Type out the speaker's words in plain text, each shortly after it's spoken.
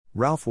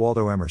Ralph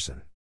Waldo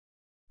Emerson.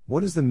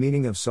 What is the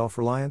meaning of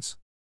self-reliance?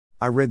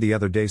 I read the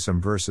other day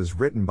some verses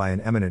written by an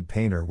eminent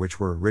painter which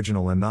were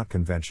original and not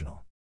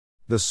conventional.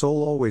 The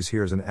soul always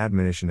hears an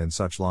admonition in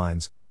such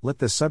lines, let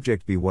the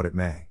subject be what it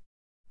may.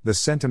 The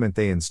sentiment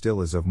they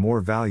instill is of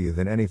more value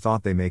than any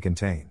thought they may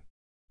contain.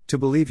 To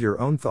believe your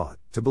own thought,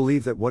 to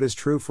believe that what is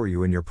true for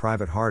you in your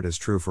private heart is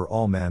true for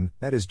all men,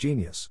 that is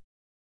genius.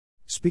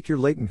 Speak your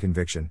latent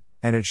conviction,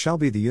 and it shall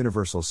be the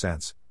universal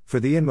sense, for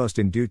the inmost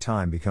in due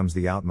time becomes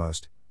the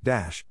outmost,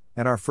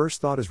 and our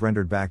first thought is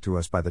rendered back to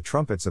us by the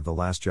trumpets of the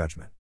last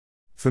judgment.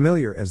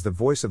 Familiar as the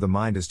voice of the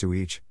mind is to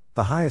each,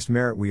 the highest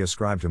merit we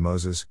ascribe to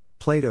Moses,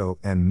 Plato,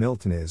 and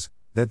Milton is,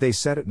 that they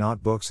set at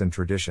naught books and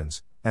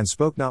traditions, and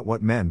spoke not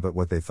what men but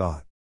what they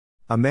thought.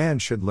 A man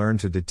should learn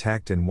to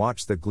detect and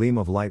watch the gleam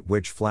of light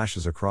which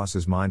flashes across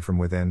his mind from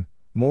within,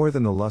 more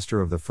than the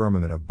luster of the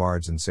firmament of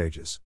bards and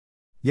sages.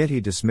 Yet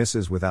he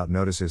dismisses without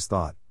notice his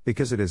thought,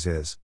 because it is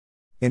his.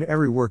 In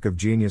every work of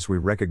genius we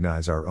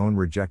recognize our own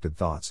rejected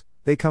thoughts,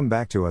 they come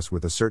back to us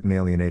with a certain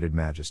alienated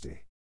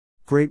majesty.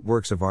 Great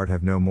works of art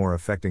have no more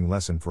affecting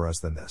lesson for us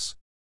than this.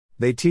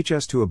 They teach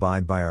us to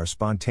abide by our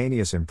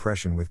spontaneous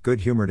impression with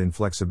good-humored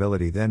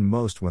inflexibility than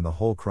most when the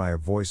whole cry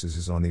of voices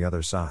is on the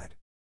other side.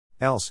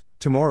 Else,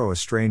 tomorrow a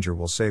stranger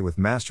will say with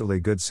masterly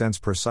good sense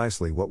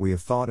precisely what we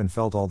have thought and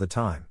felt all the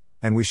time,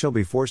 and we shall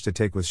be forced to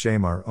take with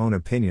shame our own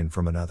opinion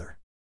from another.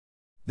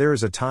 There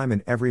is a time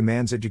in every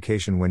man's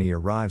education when he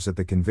arrives at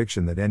the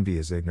conviction that envy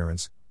is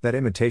ignorance, that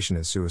imitation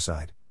is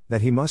suicide,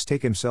 that he must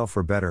take himself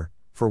for better,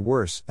 for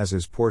worse, as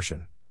his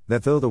portion,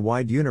 that though the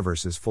wide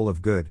universe is full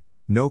of good,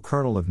 no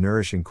kernel of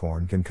nourishing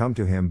corn can come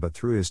to him but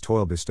through his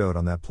toil bestowed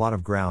on that plot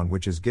of ground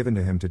which is given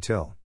to him to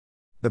till.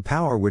 The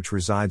power which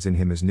resides in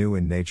him is new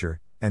in nature,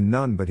 and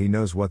none but he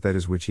knows what that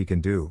is which he can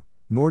do,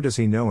 nor does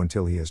he know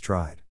until he has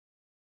tried.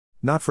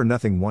 Not for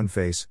nothing one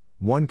face,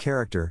 one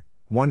character,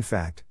 one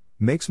fact,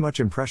 makes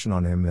much impression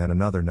on him and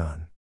another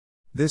none.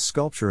 This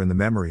sculpture in the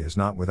memory is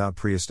not without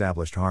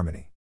pre-established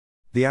harmony.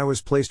 The eye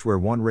was placed where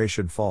one ray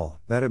should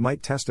fall, that it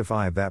might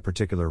testify of that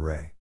particular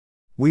ray.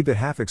 We but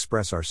half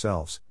express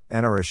ourselves,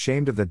 and are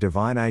ashamed of the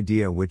divine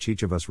idea which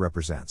each of us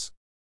represents.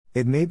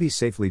 It may be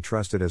safely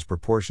trusted as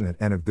proportionate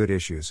and of good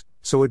issues,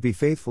 so it be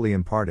faithfully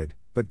imparted,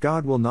 but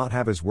God will not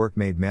have his work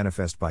made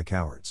manifest by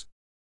cowards.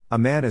 A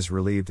man is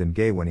relieved and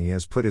gay when he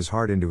has put his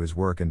heart into his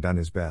work and done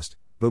his best,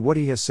 but what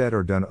he has said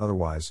or done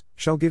otherwise,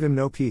 shall give him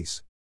no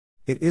peace.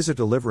 It is a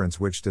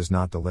deliverance which does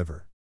not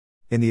deliver.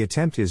 In the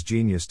attempt his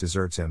genius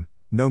deserts him,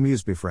 no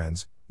muse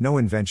befriends, no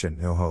invention,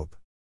 no hope.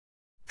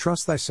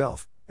 Trust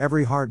thyself,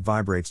 every heart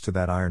vibrates to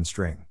that iron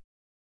string.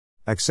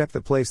 Accept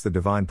the place the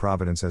divine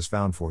providence has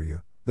found for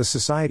you, the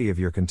society of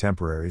your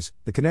contemporaries,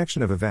 the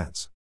connection of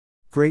events.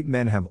 Great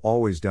men have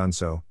always done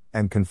so,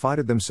 and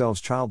confided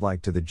themselves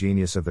childlike to the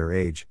genius of their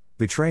age,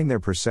 betraying their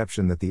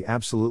perception that the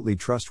absolutely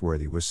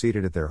trustworthy was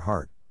seated at their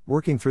heart,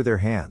 working through their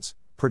hands,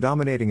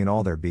 predominating in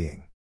all their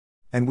being.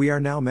 And we are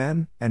now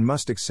men, and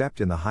must accept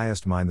in the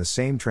highest mind the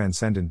same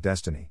transcendent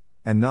destiny,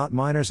 and not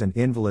minors and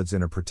invalids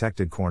in a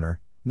protected corner,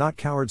 not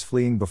cowards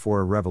fleeing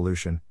before a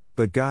revolution,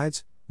 but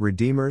guides,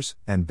 redeemers,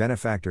 and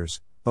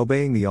benefactors,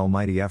 obeying the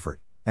almighty effort,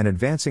 and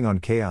advancing on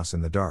chaos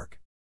in the dark.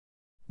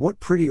 What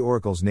pretty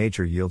oracles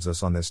nature yields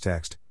us on this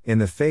text, in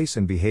the face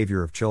and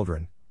behavior of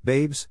children,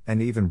 babes,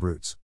 and even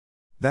brutes.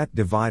 That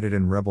divided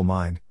and rebel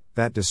mind,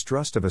 that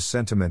distrust of a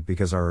sentiment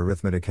because our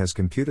arithmetic has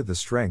computed the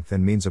strength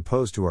and means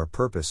opposed to our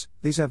purpose,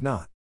 these have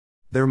not.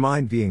 Their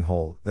mind being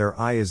whole, their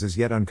eye is as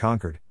yet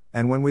unconquered,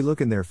 and when we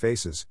look in their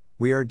faces,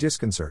 we are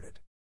disconcerted.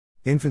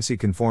 Infancy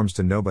conforms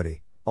to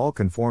nobody, all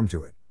conform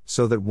to it,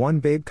 so that one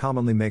babe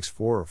commonly makes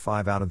 4 or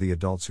 5 out of the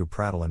adults who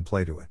prattle and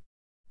play to it.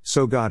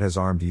 So God has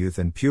armed youth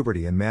and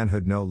puberty and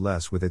manhood no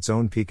less with its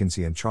own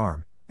piquancy and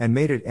charm, and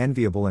made it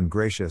enviable and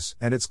gracious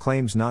and its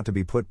claims not to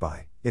be put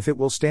by, if it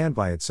will stand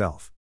by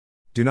itself.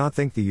 Do not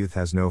think the youth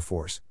has no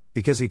force,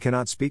 because he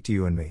cannot speak to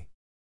you and me.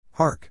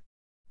 Hark!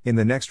 In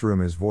the next room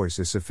his voice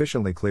is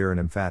sufficiently clear and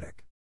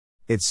emphatic.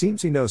 It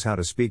seems he knows how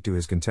to speak to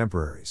his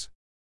contemporaries.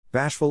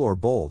 Bashful or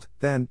bold,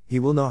 then, he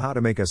will know how to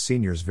make us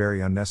seniors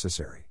very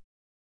unnecessary.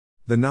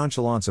 The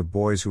nonchalance of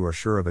boys who are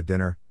sure of a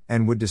dinner,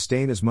 and would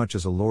disdain as much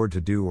as a lord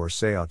to do or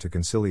say ought to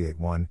conciliate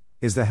one,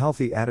 is the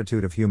healthy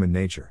attitude of human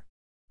nature.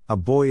 A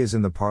boy is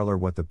in the parlor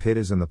what the pit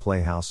is in the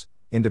playhouse,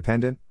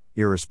 independent,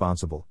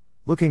 irresponsible,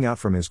 looking out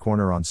from his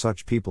corner on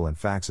such people and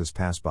facts as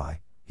pass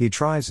by. He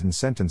tries and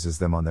sentences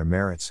them on their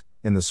merits,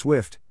 in the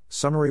swift,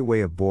 summary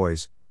way of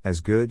boys,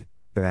 as good,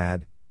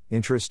 bad,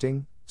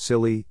 interesting,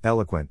 silly,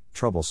 eloquent,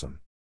 troublesome.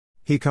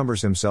 He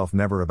cumbers himself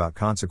never about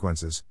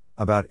consequences,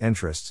 about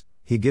interests,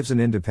 he gives an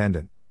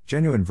independent,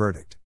 genuine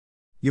verdict.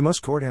 You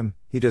must court him,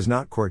 he does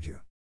not court you.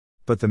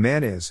 But the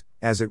man is,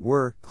 as it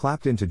were,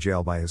 clapped into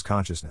jail by his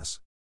consciousness.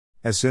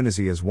 As soon as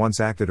he has once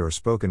acted or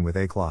spoken with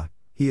éclat,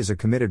 he is a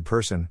committed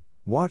person,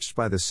 watched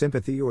by the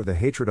sympathy or the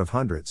hatred of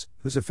hundreds,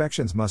 whose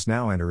affections must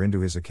now enter into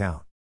his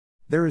account.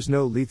 There is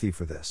no Lethe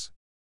for this.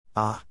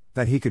 Ah,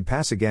 that he could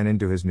pass again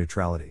into his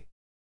neutrality.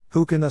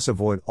 Who can thus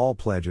avoid all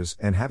pledges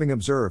and having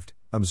observed,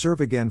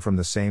 observe again from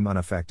the same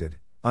unaffected,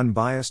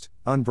 unbiased,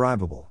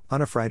 unbribable,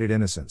 unaffrighted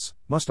innocence,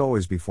 must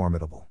always be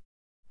formidable.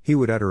 He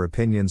would utter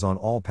opinions on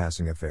all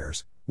passing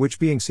affairs, which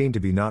being seen to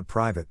be not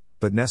private,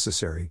 but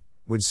necessary,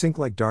 would sink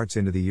like darts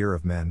into the ear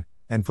of men,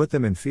 and put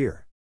them in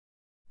fear.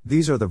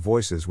 These are the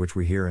voices which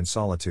we hear in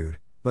solitude,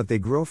 but they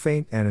grow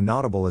faint and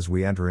inaudible as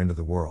we enter into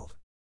the world.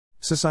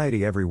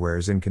 Society everywhere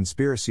is in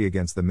conspiracy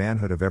against the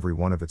manhood of every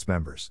one of its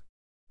members.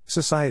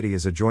 Society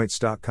is a joint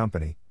stock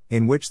company,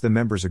 in which the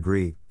members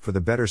agree, for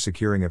the better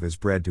securing of his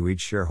bread to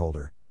each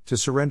shareholder, to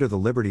surrender the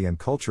liberty and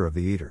culture of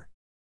the eater.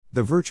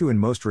 The virtue in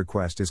most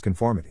request is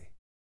conformity.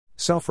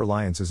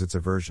 Self-reliance is its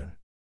aversion.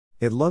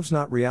 It loves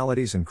not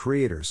realities and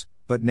creators,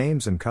 but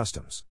names and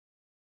customs.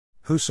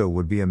 Whoso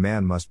would be a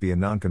man must be a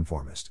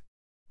nonconformist.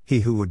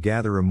 He who would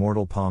gather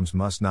immortal palms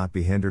must not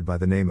be hindered by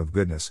the name of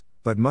goodness,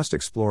 but must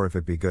explore if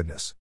it be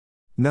goodness.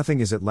 Nothing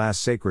is at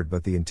last sacred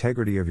but the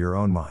integrity of your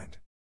own mind.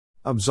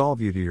 Absolve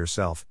you to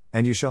yourself,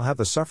 and you shall have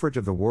the suffrage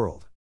of the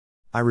world.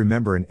 I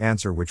remember an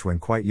answer which when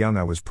quite young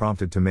I was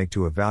prompted to make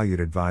to a valued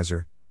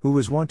adviser, who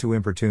was wont to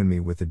importune me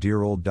with the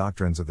dear old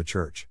doctrines of the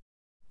Church.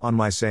 On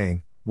my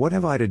saying, "What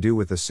have I to do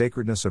with the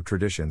sacredness of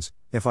traditions,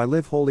 if I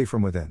live wholly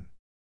from within?"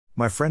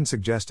 My friend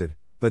suggested,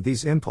 "But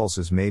these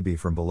impulses may be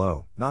from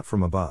below, not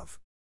from above."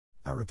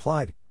 I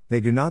replied,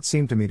 "They do not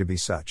seem to me to be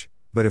such,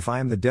 but if I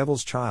am the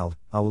devil's child,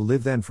 I will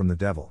live then from the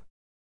devil.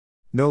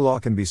 No law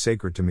can be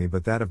sacred to me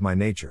but that of my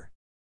nature.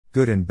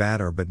 Good and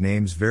bad are but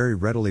names very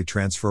readily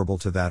transferable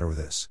to that or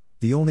this.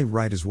 The only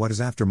right is what is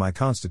after my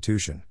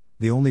constitution,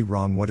 the only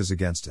wrong what is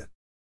against it.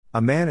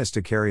 A man is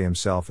to carry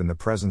himself in the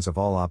presence of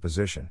all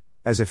opposition,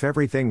 as if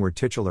everything were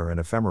titular and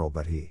ephemeral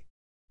but he.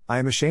 I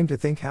am ashamed to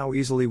think how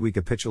easily we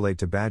capitulate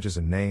to badges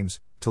and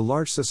names, to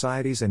large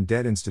societies and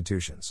dead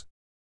institutions.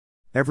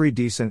 Every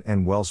decent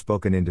and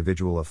well-spoken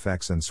individual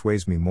affects and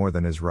sways me more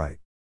than is right.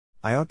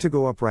 I ought to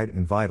go upright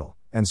and vital,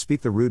 and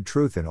speak the rude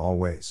truth in all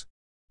ways.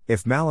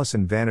 If malice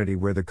and vanity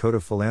wear the coat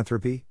of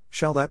philanthropy,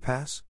 shall that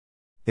pass?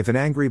 If an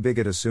angry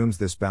bigot assumes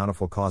this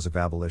bountiful cause of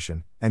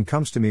abolition, and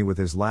comes to me with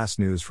his last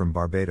news from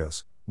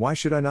Barbados, why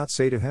should I not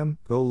say to him,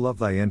 "Go love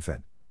thy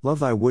infant, love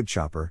thy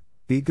woodchopper,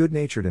 be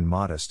good-natured and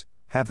modest,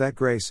 have that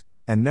grace,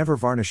 and never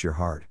varnish your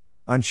hard,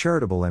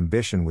 uncharitable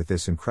ambition with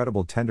this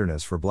incredible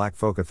tenderness for black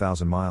folk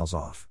 1,000 miles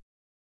off.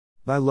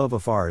 Thy love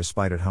afar is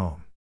spite at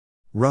home."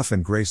 Rough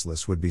and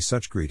graceless would be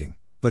such greeting,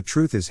 but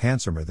truth is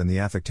handsomer than the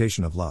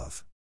affectation of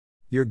love.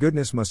 Your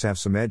goodness must have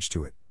some edge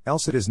to it,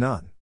 else it is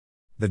none.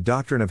 The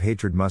doctrine of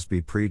hatred must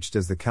be preached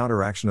as the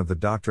counteraction of the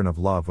doctrine of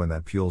love when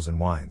that pules and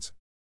whines.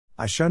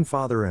 I shun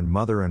father and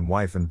mother and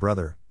wife and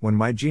brother, when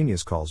my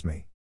genius calls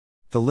me.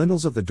 The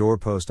lintels of the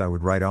doorpost I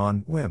would write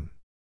on, whim.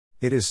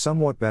 It is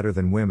somewhat better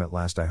than whim at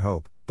last I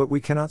hope, but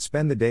we cannot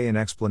spend the day in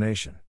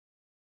explanation.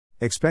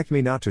 Expect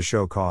me not to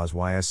show cause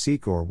why I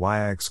seek or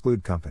why I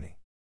exclude company.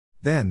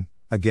 Then,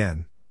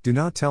 again, do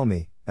not tell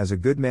me, as a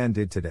good man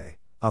did today,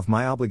 of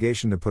my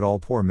obligation to put all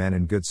poor men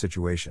in good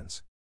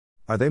situations.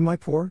 Are they my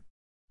poor?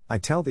 I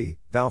tell thee,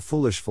 thou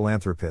foolish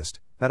philanthropist,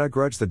 that I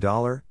grudge the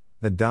dollar,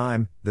 the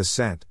dime, the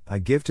cent, I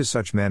give to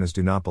such men as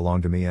do not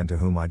belong to me and to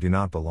whom I do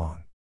not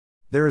belong.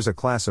 There is a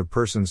class of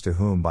persons to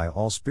whom by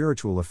all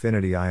spiritual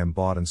affinity I am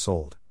bought and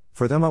sold.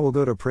 For them I will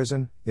go to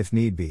prison, if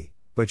need be,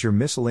 but your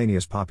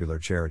miscellaneous popular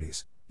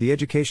charities, the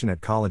education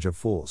at college of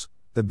fools,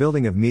 the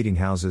building of meeting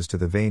houses to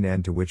the vain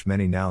end to which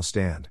many now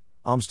stand,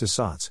 alms to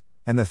sots,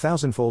 and the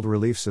thousandfold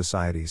relief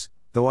societies,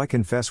 though I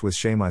confess with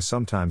shame I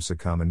sometimes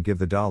succumb and give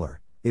the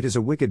dollar, it is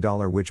a wicked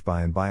dollar which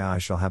by and by I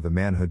shall have the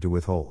manhood to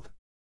withhold.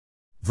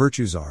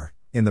 Virtues are,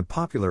 in the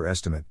popular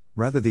estimate,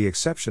 rather the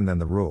exception than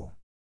the rule.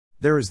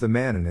 There is the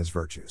man and his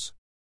virtues.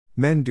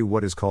 Men do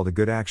what is called a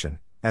good action,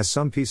 as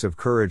some piece of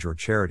courage or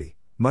charity,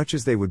 much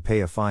as they would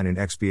pay a fine in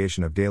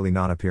expiation of daily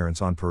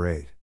non-appearance on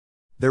parade.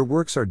 Their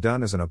works are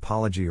done as an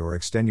apology or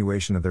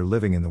extenuation of their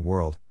living in the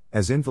world,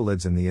 as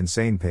invalids and the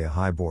insane pay a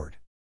high board.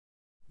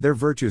 Their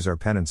virtues are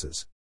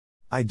penances.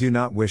 I do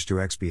not wish to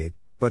expiate,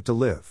 but to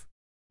live.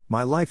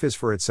 My life is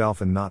for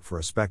itself and not for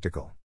a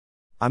spectacle.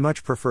 I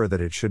much prefer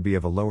that it should be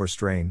of a lower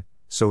strain,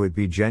 so it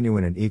be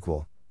genuine and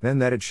equal, than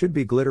that it should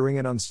be glittering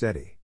and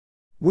unsteady.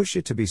 Wish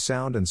it to be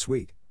sound and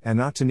sweet, and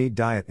not to need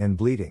diet and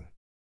bleeding.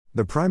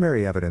 The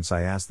primary evidence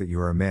I ask that you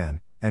are a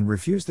man, and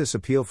refuse this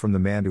appeal from the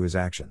man to his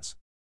actions.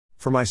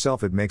 For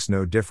myself it makes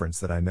no difference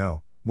that I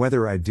know,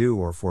 whether I do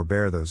or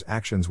forbear those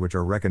actions which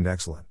are reckoned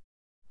excellent.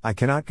 I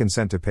cannot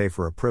consent to pay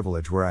for a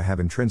privilege where I have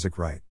intrinsic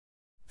right.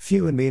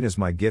 Few and mean as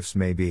my gifts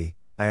may be,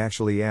 I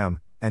actually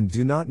am, and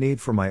do not need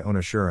for my own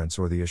assurance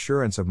or the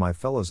assurance of my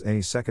fellows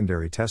any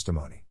secondary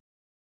testimony.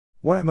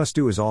 What I must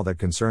do is all that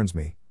concerns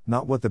me,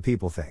 not what the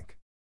people think.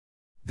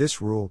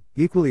 This rule,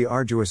 equally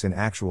arduous in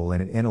actual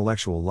and in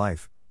intellectual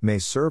life, may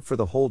serve for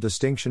the whole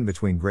distinction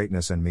between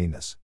greatness and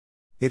meanness.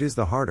 It is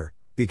the harder,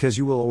 because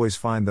you will always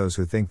find those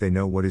who think they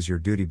know what is your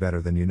duty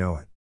better than you know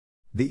it.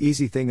 The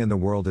easy thing in the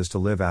world is to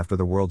live after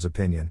the world's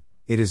opinion.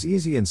 It is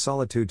easy in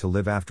solitude to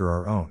live after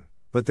our own,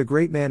 but the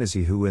great man is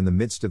he who in the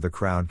midst of the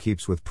crowd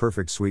keeps with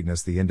perfect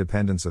sweetness the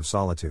independence of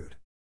solitude.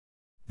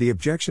 The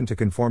objection to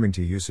conforming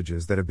to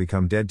usages that have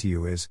become dead to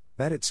you is,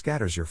 that it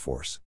scatters your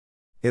force.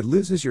 It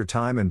loses your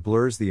time and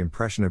blurs the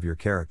impression of your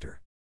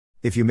character.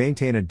 If you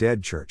maintain a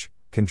dead church,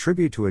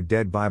 contribute to a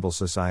dead Bible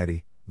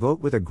society, vote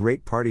with a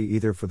great party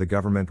either for the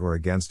government or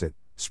against it,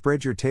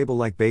 spread your table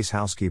like base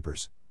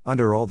housekeepers,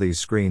 under all these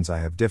screens I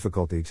have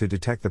difficulty to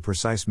detect the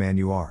precise man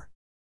you are.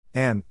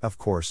 And, of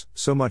course,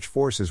 so much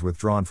force is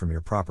withdrawn from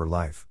your proper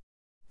life.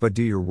 But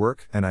do your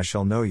work, and I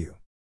shall know you.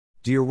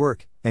 Do your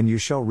work, and you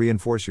shall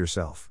reinforce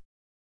yourself.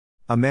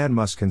 A man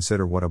must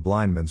consider what a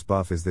blindman's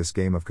buff is this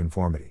game of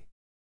conformity.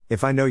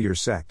 If I know your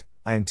sect,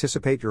 I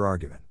anticipate your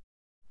argument.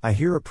 I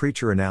hear a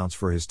preacher announce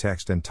for his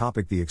text and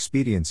topic the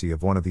expediency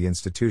of one of the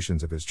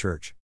institutions of his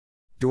church.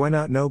 Do I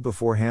not know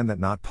beforehand that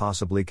not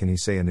possibly can he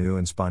say a new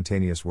and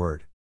spontaneous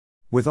word?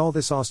 With all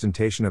this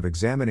ostentation of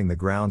examining the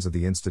grounds of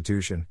the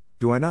institution,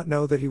 do I not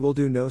know that he will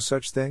do no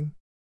such thing?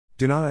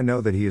 Do not I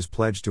know that he is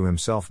pledged to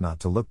himself not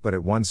to look but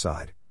at one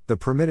side, the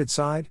permitted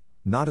side,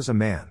 not as a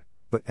man,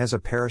 but as a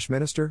parish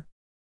minister?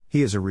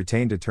 He is a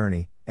retained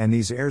attorney, and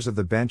these airs of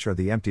the bench are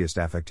the emptiest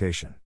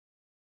affectation.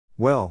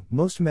 Well,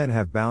 most men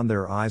have bound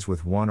their eyes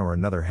with one or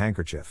another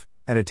handkerchief,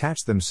 and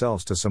attached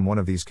themselves to some one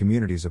of these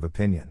communities of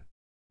opinion.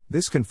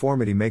 This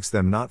conformity makes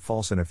them not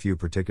false in a few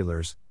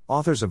particulars,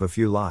 authors of a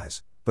few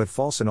lies, but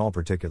false in all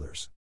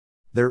particulars.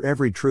 Their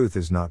every truth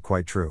is not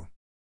quite true.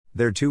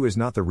 Their two is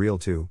not the real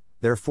two,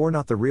 therefore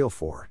not the real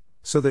four,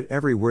 so that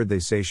every word they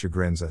say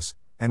chagrins us,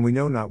 and we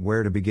know not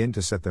where to begin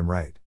to set them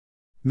right.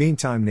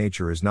 Meantime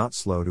nature is not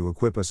slow to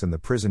equip us in the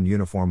prison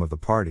uniform of the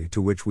party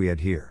to which we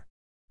adhere.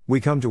 We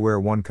come to wear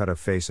one cut of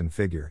face and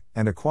figure,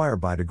 and acquire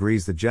by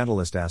degrees the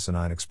gentlest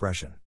asinine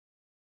expression.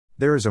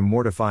 There is a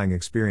mortifying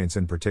experience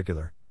in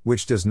particular,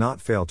 which does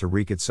not fail to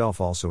wreak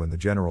itself also in the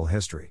general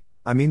history.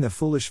 I mean the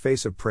foolish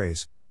face of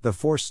praise, the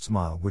forced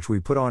smile which we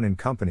put on in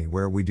company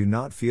where we do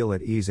not feel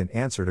at ease in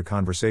answer to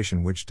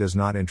conversation which does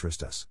not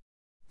interest us.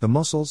 The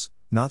muscles,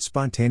 not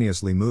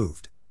spontaneously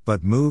moved,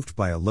 but moved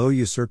by a low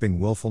usurping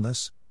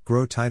willfulness,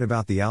 grow tight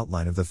about the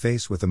outline of the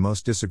face with the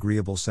most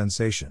disagreeable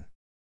sensation.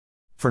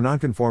 For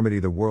nonconformity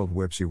the world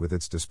whips you with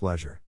its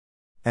displeasure.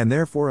 And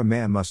therefore a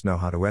man must know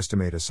how to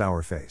estimate a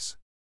sour face.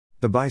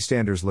 The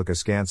bystanders look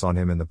askance on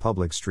him in the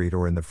public street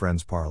or in the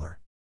friend's parlor.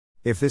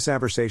 If this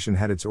aversation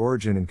had its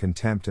origin in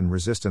contempt and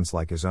resistance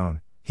like his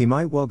own, he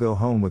might well go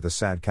home with a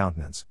sad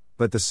countenance,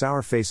 but the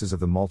sour faces of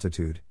the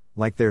multitude,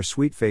 like their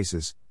sweet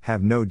faces,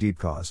 have no deep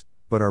cause,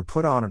 but are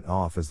put on and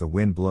off as the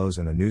wind blows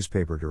and a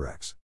newspaper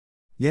directs.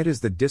 Yet is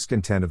the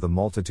discontent of the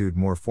multitude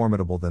more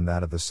formidable than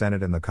that of the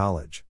Senate and the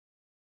college.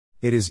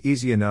 It is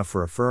easy enough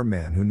for a firm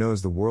man who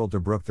knows the world to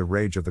brook the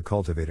rage of the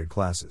cultivated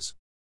classes.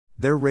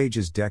 Their rage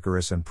is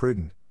decorous and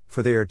prudent,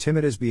 for they are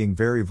timid as being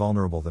very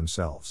vulnerable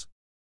themselves.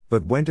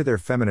 But when to their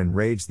feminine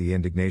rage the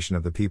indignation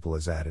of the people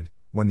is added,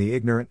 when the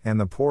ignorant and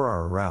the poor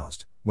are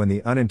aroused, when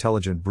the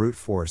unintelligent brute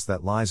force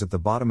that lies at the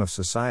bottom of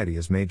society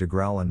is made to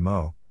growl and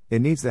mow,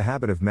 it needs the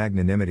habit of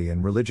magnanimity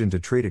and religion to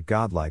treat it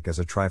godlike as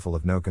a trifle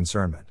of no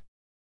concernment.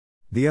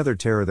 The other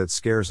terror that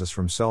scares us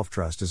from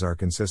self-trust is our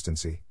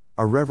consistency,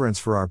 a reverence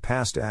for our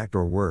past act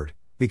or word,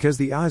 because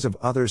the eyes of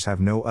others have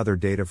no other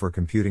data for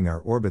computing our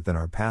orbit than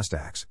our past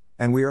acts,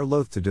 and we are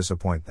loath to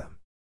disappoint them.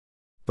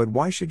 But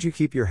why should you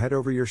keep your head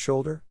over your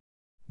shoulder?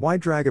 Why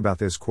drag about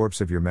this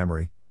corpse of your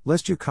memory,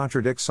 lest you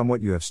contradict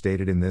somewhat you have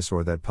stated in this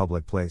or that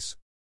public place?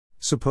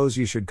 Suppose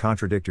you should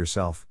contradict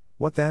yourself,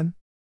 what then?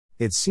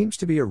 It seems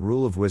to be a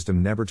rule of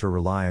wisdom never to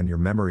rely on your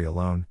memory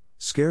alone,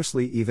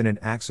 scarcely even in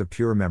acts of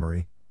pure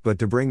memory, but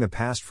to bring the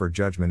past for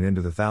judgment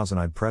into the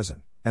thousand-eyed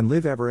present, and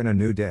live ever in a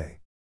new day.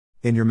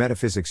 In your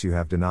metaphysics you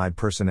have denied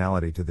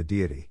personality to the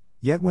deity,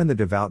 yet when the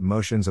devout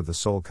motions of the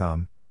soul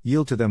come,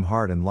 yield to them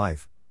heart and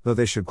life, though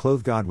they should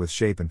clothe God with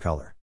shape and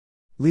color.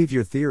 Leave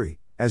your theory,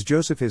 as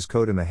Joseph his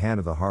coat in the hand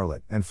of the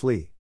harlot, and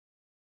flee.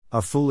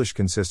 A foolish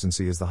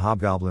consistency is the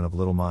hobgoblin of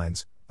little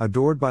minds,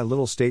 adored by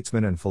little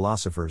statesmen and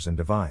philosophers and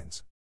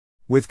divines.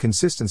 With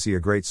consistency a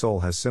great soul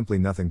has simply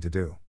nothing to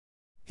do.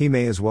 He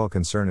may as well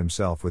concern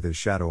himself with his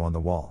shadow on the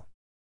wall.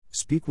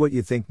 Speak what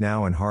you think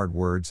now in hard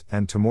words,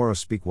 and tomorrow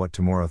speak what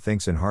tomorrow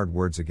thinks in hard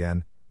words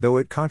again, though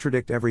it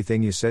contradict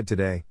everything you said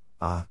today.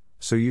 Ah,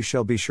 so you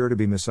shall be sure to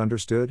be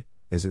misunderstood?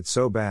 Is it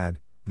so bad,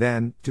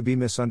 then, to be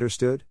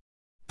misunderstood?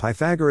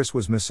 Pythagoras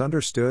was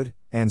misunderstood,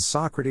 and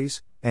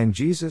Socrates, and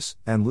Jesus,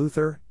 and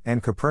Luther,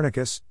 and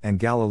Copernicus, and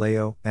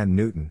Galileo, and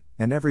Newton,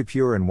 and every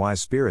pure and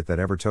wise spirit that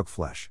ever took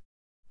flesh.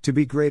 To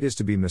be great is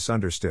to be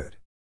misunderstood.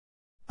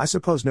 I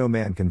suppose no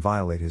man can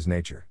violate his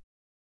nature.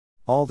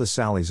 All the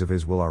sallies of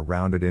his will are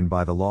rounded in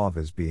by the law of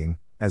his being,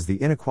 as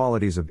the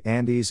inequalities of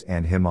Andes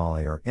and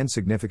Himalaya are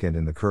insignificant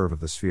in the curve of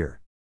the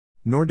sphere.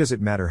 Nor does it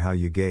matter how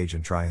you gauge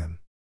and try him.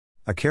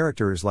 A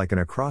character is like an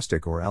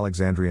acrostic or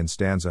Alexandrian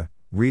stanza,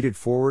 read it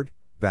forward,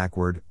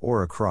 backward,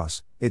 or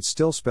across, it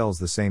still spells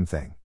the same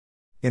thing.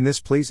 In this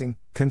pleasing,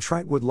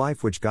 contrite wood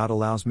life which God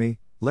allows me,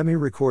 let me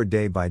record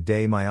day by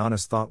day my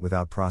honest thought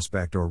without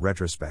prospect or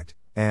retrospect,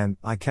 and,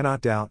 I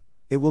cannot doubt,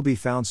 it will be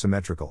found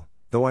symmetrical,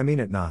 though I mean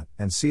it not,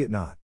 and see it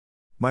not.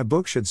 My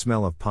book should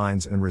smell of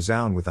pines and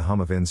resound with the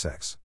hum of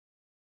insects.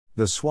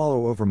 The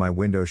swallow over my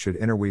window should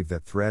interweave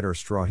that thread or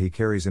straw he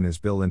carries in his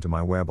bill into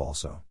my web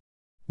also.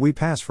 We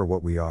pass for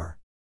what we are.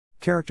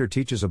 Character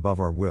teaches above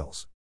our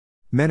wills.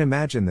 Men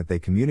imagine that they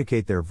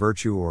communicate their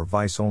virtue or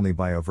vice only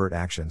by overt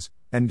actions,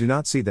 and do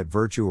not see that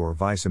virtue or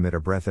vice emit a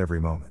breath every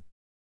moment.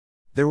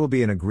 There will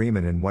be an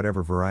agreement in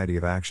whatever variety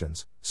of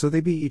actions, so they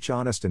be each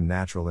honest and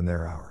natural in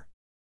their hour.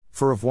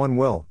 For if one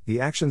will,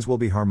 the actions will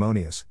be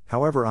harmonious,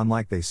 however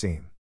unlike they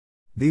seem.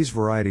 These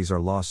varieties are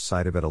lost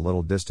sight of at a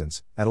little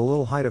distance, at a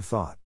little height of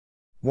thought.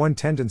 One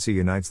tendency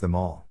unites them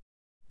all.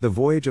 The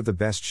voyage of the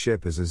best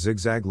ship is a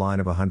zigzag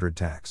line of 100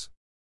 tacks.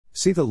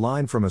 See the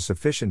line from a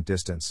sufficient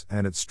distance,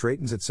 and it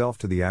straightens itself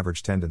to the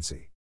average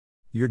tendency.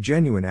 Your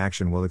genuine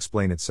action will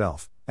explain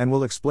itself, and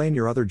will explain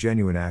your other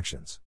genuine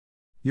actions.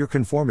 Your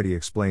conformity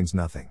explains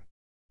nothing.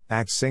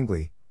 Act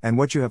singly, and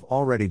what you have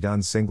already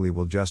done singly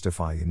will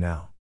justify you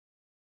now.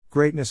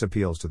 Greatness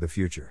appeals to the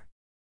future.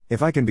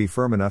 If I can be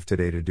firm enough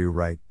today to do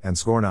right, and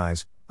scorn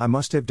eyes, I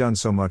must have done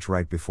so much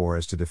right before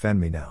as to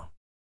defend me now.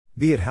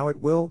 Be it how it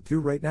will,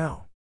 do right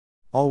now.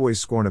 Always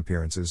scorn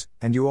appearances,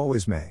 and you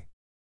always may.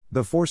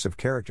 The force of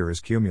character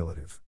is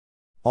cumulative.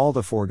 All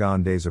the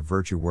foregone days of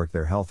virtue work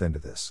their health into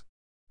this.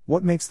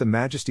 What makes the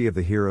majesty of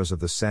the heroes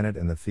of the Senate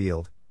and the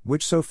field,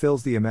 which so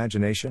fills the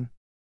imagination?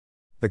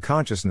 The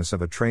consciousness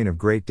of a train of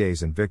great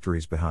days and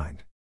victories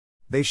behind.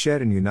 They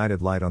shed an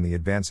united light on the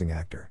advancing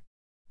actor.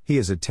 He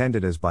is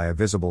attended as by a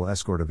visible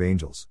escort of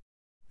angels.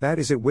 That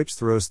is it which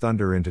throws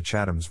thunder into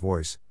Chatham's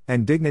voice,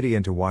 and dignity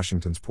into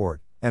Washington's port,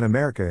 and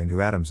America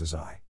into Adams's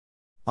eye.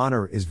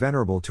 Honor is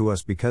venerable to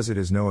us because it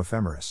is no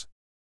ephemeris.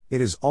 It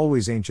is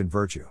always ancient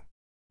virtue.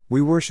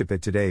 We worship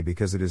it today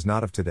because it is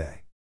not of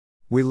today.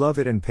 We love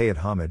it and pay it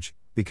homage,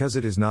 because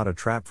it is not a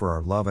trap for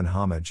our love and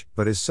homage,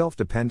 but is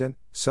self-dependent,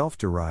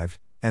 self-derived,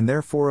 and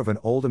therefore of an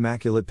old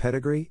immaculate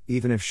pedigree,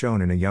 even if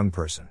shown in a young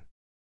person.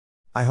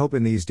 I hope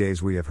in these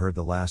days we have heard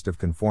the last of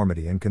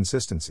conformity and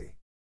consistency.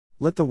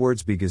 Let the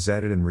words be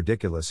gazetted and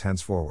ridiculous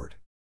henceforward.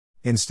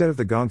 Instead of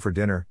the gong for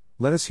dinner,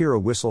 let us hear a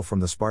whistle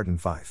from the Spartan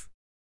fife.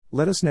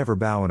 Let us never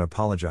bow and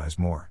apologize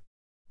more.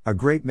 A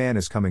great man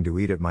is coming to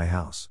eat at my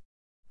house.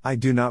 I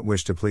do not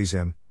wish to please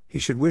him, he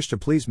should wish to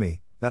please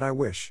me, that I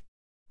wish.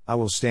 I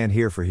will stand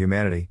here for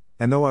humanity,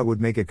 and though I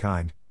would make it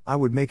kind, I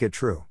would make it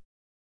true.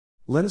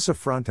 Let us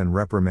affront and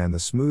reprimand the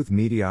smooth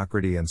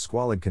mediocrity and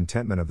squalid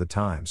contentment of the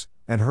times,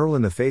 and hurl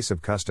in the face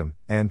of custom,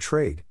 and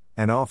trade,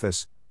 and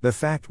office, the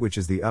fact which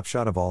is the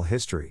upshot of all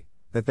history,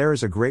 that there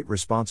is a great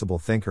responsible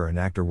thinker and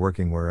actor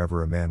working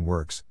wherever a man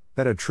works,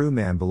 that a true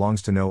man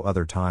belongs to no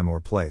other time or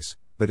place,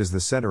 but is the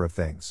center of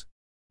things.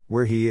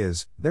 Where he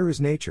is, there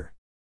is nature.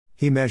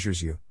 He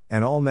measures you,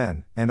 and all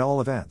men, and all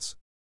events.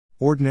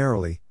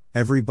 Ordinarily,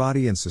 every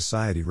body in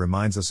society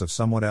reminds us of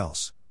somewhat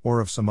else,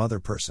 or of some other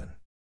person.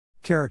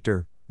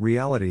 Character,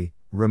 reality,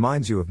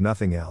 reminds you of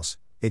nothing else,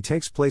 it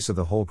takes place of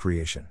the whole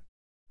creation.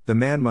 The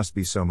man must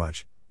be so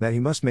much, that he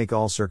must make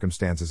all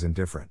circumstances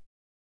indifferent.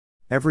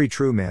 Every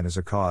true man is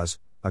a cause,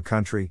 a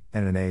country,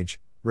 and an age,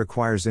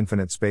 requires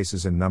infinite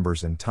spaces and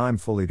numbers and time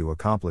fully to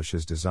accomplish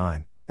his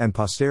design, and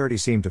posterity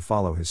seem to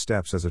follow his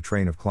steps as a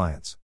train of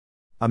clients.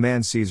 A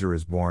man Caesar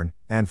is born,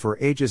 and for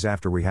ages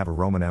after we have a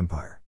Roman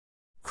Empire.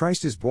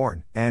 Christ is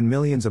born, and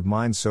millions of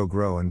minds so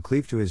grow and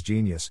cleave to his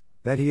genius,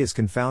 that he is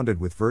confounded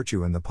with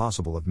virtue and the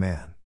possible of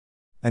man.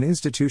 An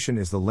institution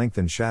is the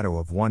lengthened shadow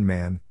of one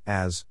man,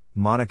 as,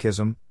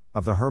 monachism,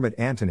 of the hermit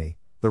Antony,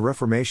 the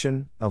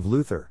Reformation, of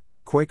Luther,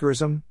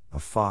 Quakerism,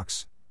 of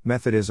Fox,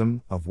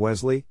 Methodism, of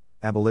Wesley,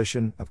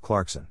 abolition, of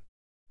Clarkson.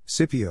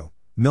 Scipio,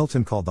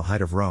 Milton called the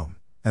height of Rome,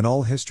 and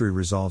all history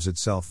resolves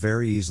itself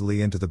very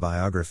easily into the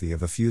biography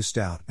of a few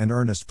stout and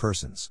earnest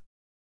persons.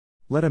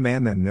 Let a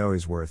man then know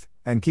his worth,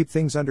 and keep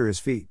things under his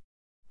feet.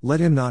 Let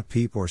him not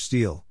peep or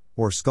steal,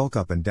 or skulk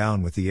up and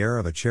down with the air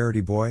of a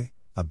charity boy,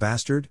 a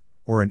bastard,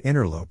 or an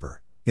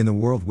interloper, in the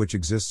world which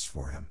exists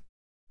for him.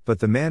 But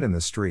the man in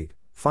the street,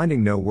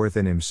 finding no worth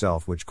in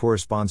himself which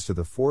corresponds to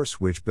the force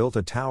which built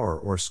a tower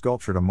or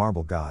sculptured a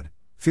marble god,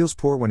 feels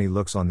poor when he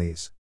looks on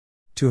these.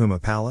 To him a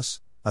palace,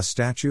 a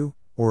statue,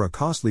 or a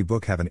costly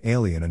book have an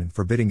alien and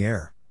forbidding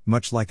air,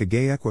 much like a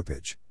gay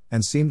equipage,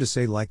 and seem to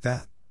say like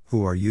that,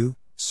 "Who are you,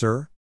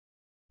 sir?"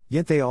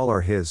 Yet they all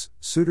are his,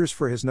 suitors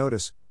for his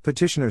notice,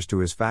 petitioners to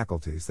his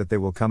faculties that they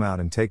will come out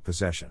and take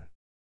possession.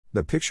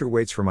 The picture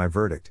waits for my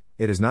verdict,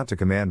 it is not to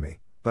command me,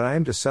 but I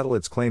am to settle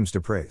its claims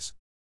to praise.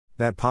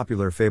 That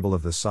popular fable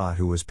of the sot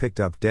who was picked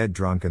up dead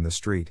drunk in the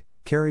street,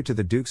 carried to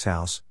the Duke's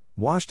house,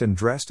 washed and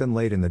dressed and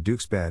laid in the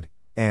Duke's bed,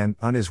 and,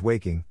 on his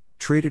waking,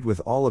 treated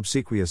with all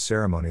obsequious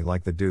ceremony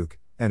like the Duke,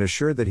 and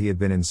assured that he had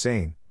been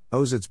insane,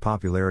 owes its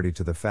popularity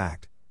to the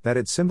fact, that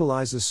it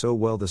symbolizes so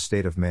well the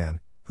state of man,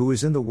 who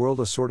is in the world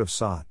a sort of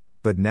sot,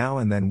 but now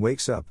and then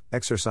wakes up,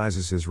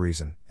 exercises his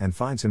reason, and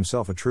finds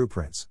himself a true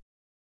prince.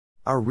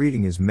 Our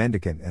reading is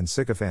mendicant and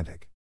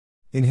sycophantic.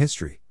 In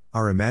history,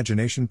 our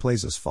imagination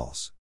plays us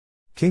false.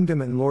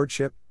 Kingdom and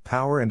lordship,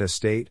 power and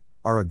estate,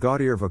 are a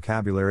gaudier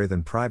vocabulary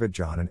than Private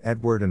John and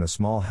Edward in a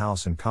small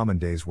house and common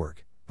day's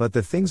work, but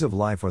the things of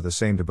life are the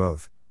same to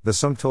both, the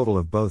sum total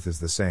of both is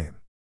the same.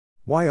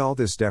 Why all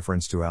this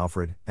deference to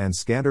Alfred, and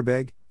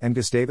Scanderbeg, and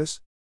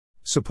Gustavus?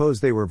 Suppose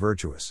they were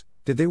virtuous,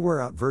 did they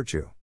wear out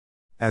virtue?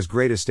 As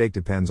great a stake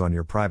depends on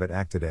your private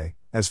act today,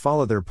 as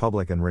follow their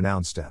public and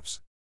renowned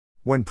steps.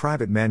 When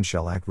private men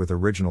shall act with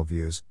original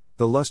views,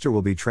 the luster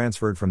will be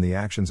transferred from the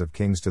actions of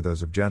kings to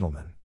those of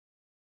gentlemen.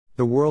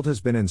 The world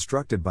has been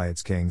instructed by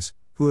its kings,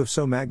 who have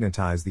so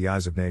magnetized the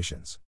eyes of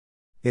nations.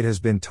 It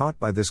has been taught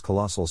by this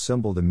colossal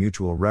symbol the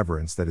mutual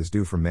reverence that is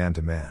due from man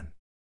to man.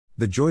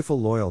 The joyful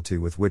loyalty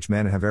with which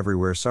men have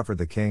everywhere suffered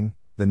the king,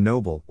 the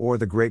noble, or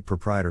the great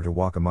proprietor to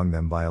walk among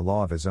them by a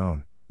law of his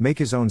own, make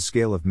his own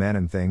scale of men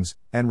and things,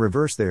 and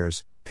reverse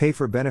theirs, pay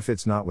for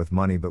benefits not with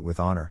money but with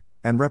honor,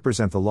 and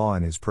represent the law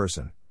in his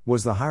person,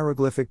 was the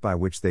hieroglyphic by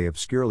which they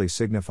obscurely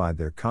signified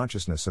their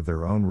consciousness of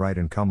their own right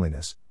and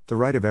comeliness, the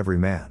right of every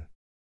man.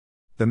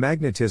 The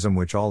magnetism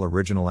which all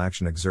original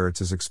action exerts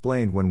is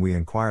explained when we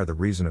inquire the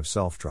reason of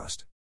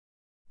self-trust.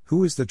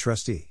 Who is the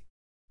trustee?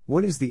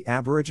 What is the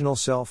aboriginal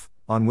self,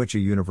 on which a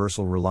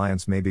universal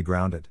reliance may be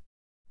grounded?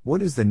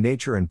 What is the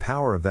nature and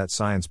power of that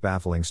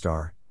science-baffling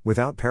star,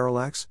 without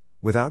parallax,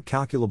 without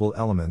calculable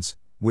elements,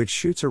 which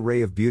shoots a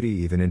ray of beauty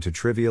even into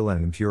trivial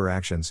and impure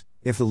actions,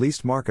 if the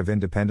least mark of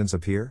independence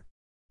appear?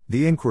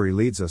 The inquiry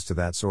leads us to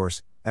that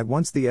source, at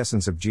once the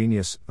essence of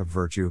genius, of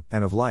virtue,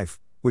 and of life,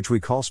 which we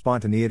call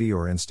spontaneity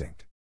or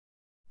instinct.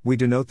 We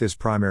denote this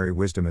primary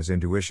wisdom as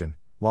intuition,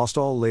 whilst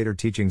all later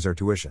teachings are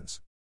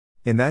tuitions.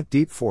 In that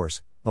deep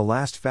force, the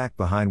last fact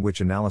behind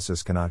which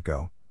analysis cannot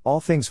go,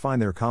 all things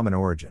find their common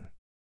origin.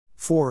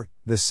 For,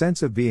 the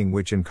sense of being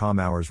which in calm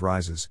hours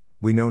rises,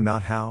 we know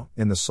not how,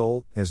 in the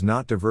soul, is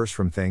not diverse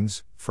from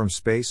things, from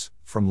space,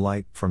 from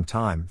light, from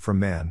time, from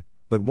man,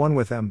 but one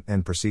with them,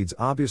 and proceeds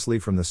obviously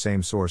from the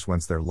same source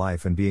whence their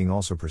life and being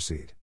also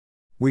proceed.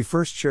 We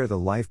first share the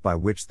life by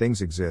which things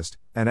exist,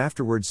 and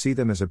afterwards see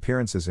them as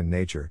appearances in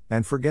nature,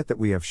 and forget that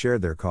we have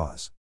shared their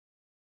cause.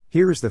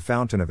 Here is the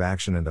fountain of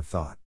action and of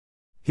thought.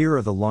 Here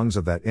are the lungs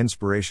of that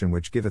inspiration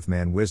which giveth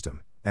man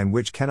wisdom, and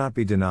which cannot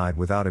be denied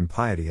without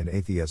impiety and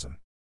atheism.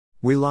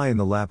 We lie in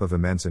the lap of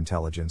immense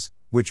intelligence,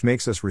 which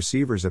makes us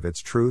receivers of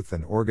its truth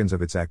and organs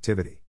of its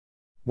activity.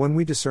 When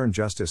we discern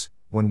justice,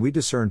 when we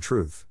discern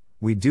truth,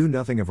 we do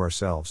nothing of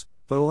ourselves,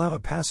 but allow a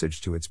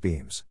passage to its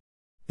beams.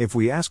 If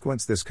we ask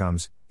whence this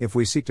comes, if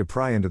we seek to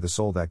pry into the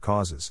soul that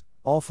causes,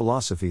 all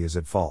philosophy is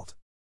at fault.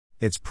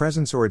 Its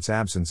presence or its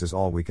absence is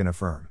all we can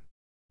affirm.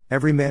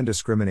 Every man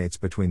discriminates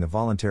between the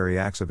voluntary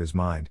acts of his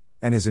mind,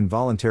 and his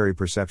involuntary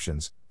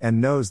perceptions,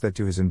 and knows that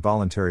to his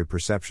involuntary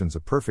perceptions a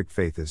perfect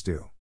faith is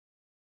due.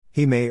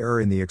 He may err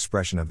in the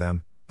expression of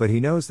them, but he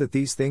knows that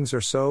these things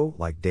are so,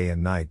 like day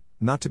and night,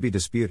 not to be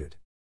disputed.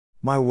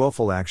 My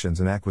willful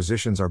actions and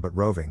acquisitions are but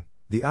roving,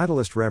 the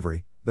idlest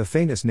reverie, the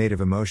faintest native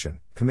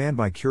emotion, command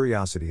my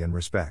curiosity and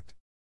respect.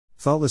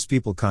 Thoughtless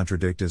people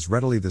contradict as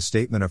readily the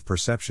statement of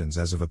perceptions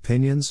as of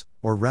opinions,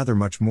 or rather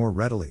much more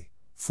readily,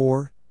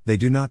 for, they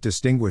do not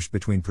distinguish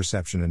between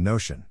perception and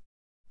notion.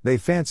 They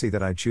fancy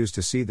that I choose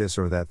to see this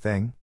or that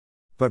thing.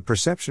 But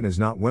perception is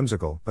not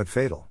whimsical, but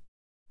fatal.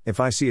 If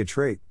I see a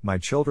trait, my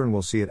children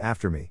will see it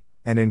after me,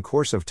 and in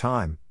course of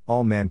time,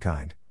 all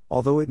mankind,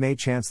 although it may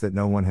chance that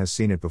no one has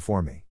seen it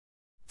before me.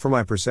 For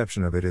my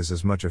perception of it is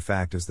as much a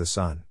fact as the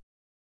sun.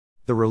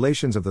 The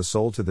relations of the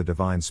soul to the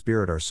divine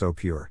spirit are so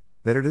pure,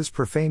 that it is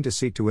profane to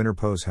seek to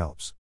interpose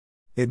helps.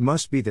 It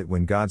must be that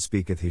when God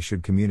speaketh he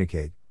should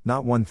communicate,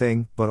 not one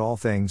thing, but all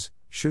things,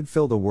 should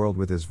fill the world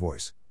with his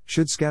voice,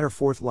 should scatter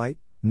forth light,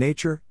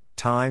 nature,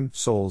 time,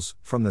 souls,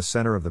 from the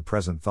center of the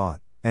present thought,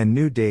 and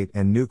new date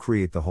and new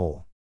create the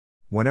whole.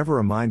 Whenever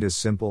a mind is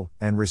simple,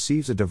 and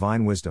receives a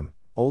divine wisdom,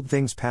 old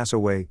things pass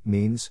away,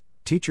 means,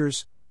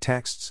 teachers,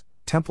 texts,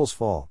 temples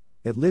fall,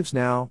 it lives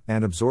now,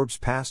 and absorbs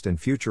past and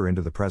future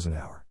into the present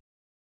hour.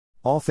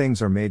 All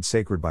things are made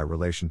sacred by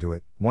relation to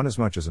it, one as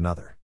much as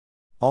another.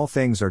 All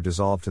things are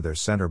dissolved to their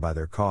center by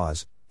their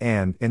cause,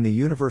 and, in the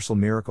universal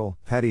miracle,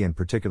 petty and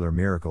particular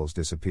miracles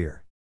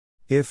disappear.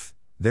 If,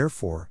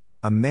 therefore,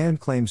 a man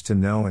claims to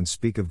know and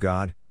speak of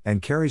God,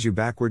 and carries you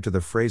backward to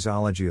the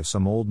phraseology of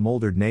some old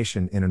mouldered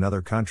nation in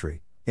another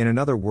country, in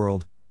another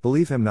world,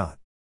 believe him not.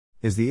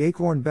 Is the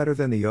acorn better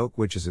than the oak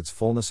which is its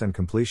fullness and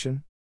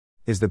completion?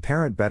 Is the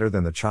parent better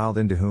than the child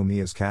into whom he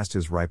has cast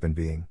his ripened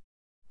being?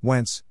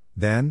 Whence,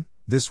 then,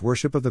 this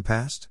worship of the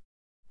past?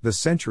 The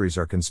centuries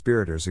are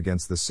conspirators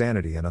against the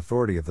sanity and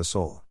authority of the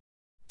soul.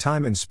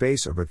 Time and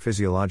space are but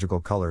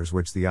physiological colors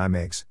which the eye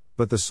makes,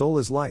 but the soul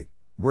is light.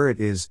 Where it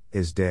is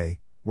day,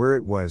 where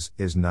it was,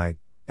 is night,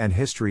 and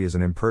history is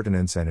an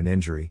impertinence and an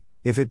injury,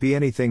 if it be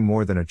anything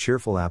more than a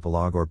cheerful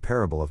apologue or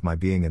parable of my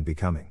being and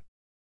becoming.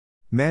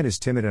 Man is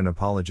timid and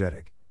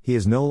apologetic, he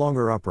is no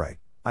longer upright,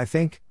 I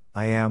think,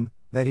 I am,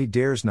 that he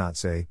dares not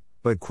say,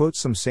 but quotes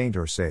some saint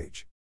or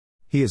sage.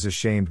 He is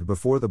ashamed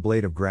before the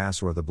blade of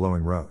grass or the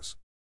blowing rose.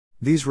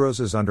 These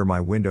roses under my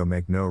window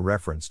make no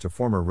reference to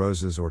former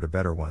roses or to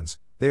better ones,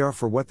 they are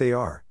for what they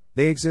are,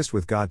 they exist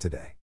with God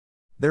today.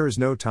 There is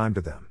no time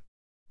to them.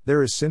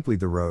 There is simply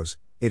the rose,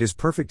 it is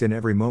perfect in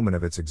every moment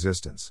of its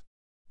existence.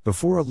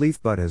 Before a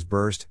leaf bud has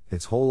burst,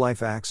 its whole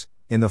life acts,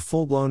 in the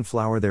full-blown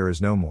flower there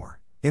is no more,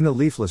 in the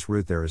leafless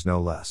root there is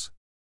no less.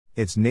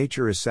 Its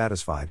nature is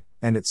satisfied,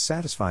 and it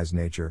satisfies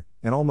nature,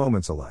 in all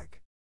moments alike.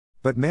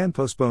 But man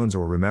postpones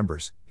or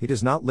remembers, he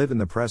does not live in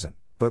the present,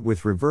 but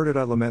with reverted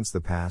eye laments the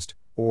past,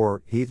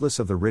 or, heedless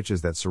of the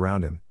riches that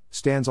surround him,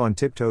 stands on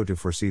tiptoe to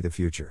foresee the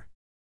future.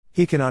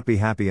 He cannot be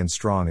happy and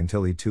strong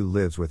until he too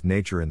lives with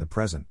nature in the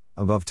present,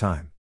 above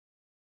time.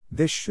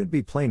 This should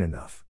be plain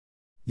enough.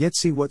 Yet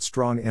see what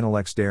strong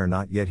intellects dare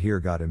not yet hear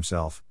God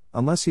himself,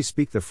 unless he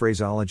speak the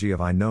phraseology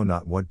of I know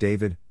not what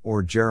David,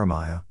 or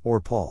Jeremiah, or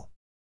Paul.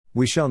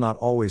 We shall not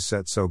always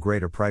set so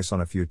great a price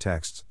on a few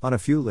texts, on a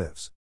few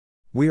lives.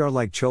 We are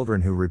like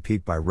children who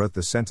repeat by rote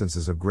the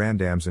sentences of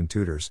grandams and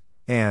tutors,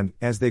 and,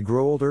 as they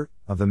grow older,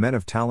 of the men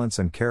of talents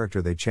and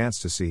character they chance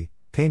to see,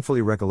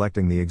 painfully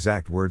recollecting the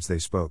exact words they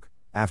spoke.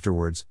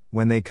 Afterwards,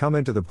 when they come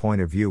into the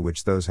point of view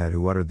which those had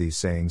who uttered these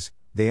sayings,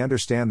 they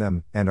understand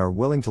them, and are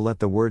willing to let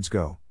the words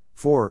go,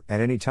 for,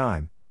 at any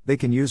time, they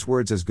can use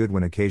words as good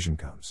when occasion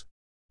comes.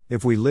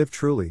 If we live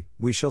truly,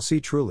 we shall see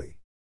truly.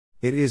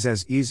 It is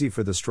as easy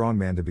for the strong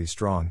man to be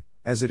strong,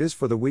 as it is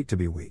for the weak to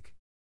be weak.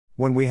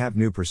 When we have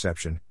new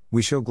perception,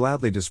 we shall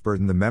gladly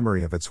disburden the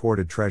memory of its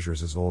hoarded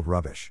treasures as old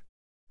rubbish.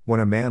 When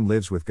a man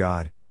lives with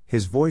God,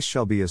 his voice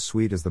shall be as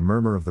sweet as the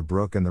murmur of the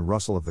brook and the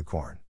rustle of the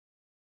corn.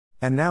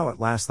 And now at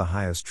last the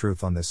highest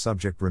truth on this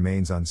subject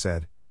remains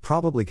unsaid,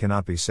 probably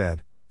cannot be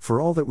said, for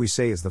all that we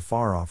say is the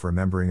far-off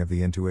remembering of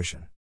the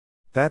intuition.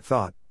 That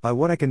thought, by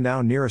what I can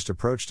now nearest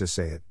approach to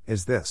say it,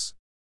 is this.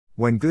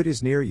 When good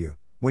is near you,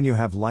 when you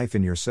have life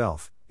in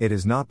yourself, it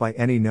is not by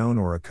any known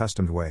or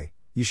accustomed way,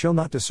 you shall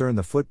not discern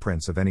the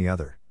footprints of any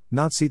other,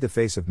 not see the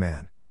face of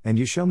man, and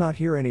you shall not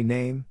hear any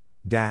name,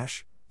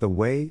 the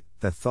way,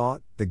 the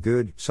thought, the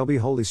good, shall be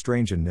wholly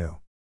strange and new.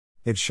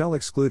 It shall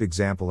exclude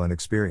example and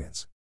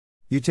experience.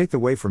 You take the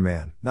way from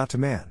man, not to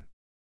man.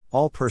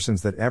 All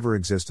persons that ever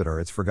existed are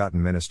its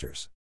forgotten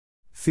ministers.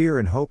 Fear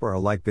and hope are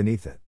alike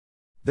beneath it.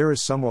 There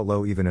is somewhat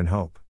low even in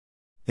hope.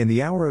 In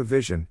the hour of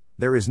vision,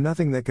 there is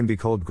nothing that can be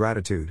called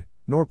gratitude,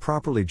 nor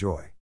properly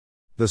joy.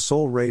 The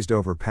soul raised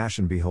over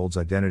passion beholds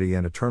identity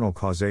and eternal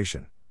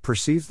causation,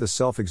 perceives the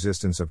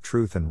self-existence of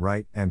truth and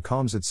right, and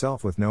calms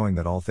itself with knowing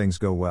that all things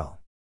go well.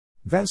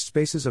 Vast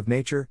spaces of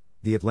nature,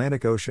 the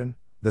Atlantic Ocean,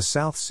 the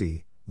South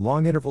Sea,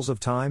 long intervals of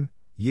time,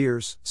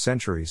 years,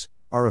 centuries,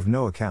 are of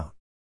no account.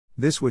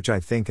 This which I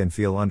think and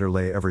feel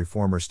underlay every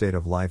former state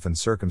of life and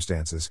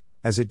circumstances,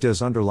 as it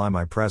does underlie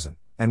my present,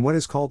 and what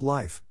is called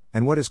life,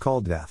 and what is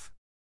called death.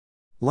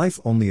 Life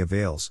only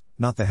avails,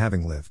 not the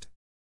having lived.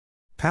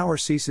 Power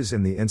ceases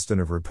in the instant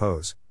of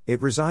repose,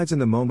 it resides in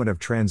the moment of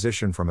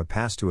transition from a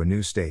past to a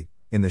new state,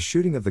 in the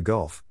shooting of the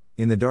gulf,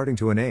 in the darting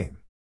to an aim.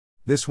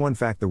 This one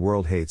fact the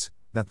world hates,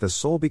 that the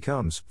soul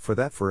becomes, for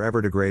that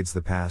forever degrades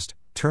the past,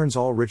 turns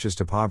all riches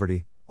to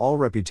poverty, all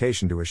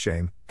reputation to a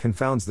shame,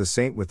 confounds the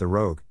saint with the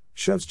rogue,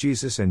 shoves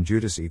Jesus and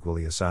Judas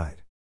equally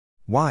aside.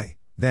 Why,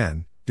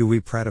 then, do we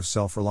prate of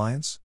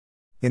self-reliance?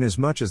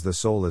 Inasmuch as the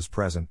soul is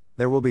present,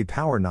 there will be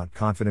power not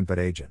confident but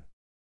agent.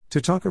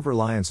 To talk of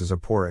reliance is a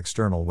poor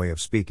external way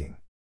of speaking.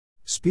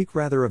 Speak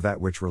rather of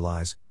that which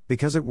relies,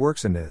 because it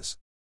works and is.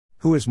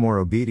 Who is more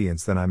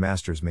obedience than I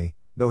masters me,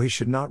 though he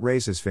should not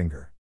raise his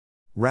finger?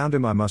 Round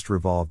him I must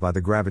revolve by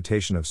the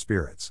gravitation of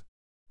spirits.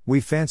 We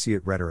fancy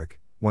it rhetoric,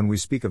 when we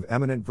speak of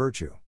eminent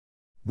virtue.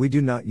 We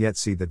do not yet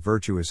see that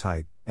virtue is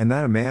height, and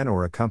that a man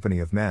or a company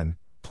of men,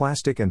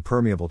 plastic and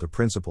permeable to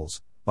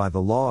principles, by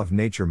the law of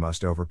nature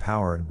must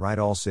overpower and right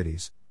all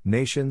cities,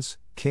 nations,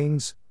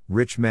 kings,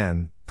 rich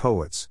men,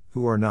 poets,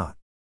 who are not.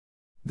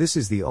 This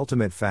is the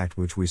ultimate fact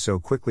which we so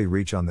quickly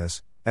reach on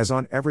this, as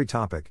on every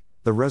topic,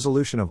 the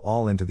resolution of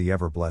all into the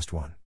ever-blessed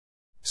one.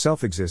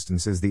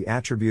 Self-existence is the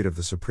attribute of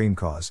the supreme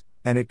cause,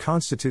 and it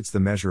constitutes the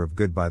measure of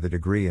good by the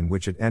degree in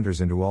which it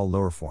enters into all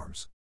lower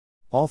forms.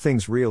 All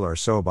things real are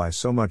so by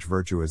so much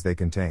virtue as they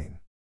contain.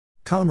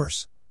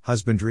 Commerce,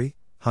 husbandry,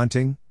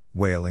 hunting,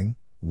 whaling,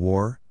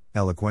 war,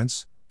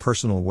 eloquence,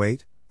 personal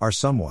weight, are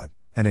somewhat,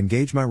 and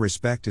engage my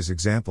respect as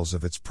examples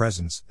of its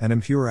presence and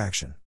impure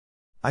action.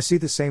 I see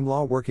the same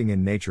law working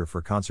in nature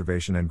for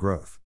conservation and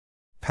growth.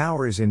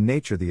 Power is in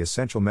nature the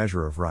essential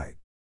measure of right.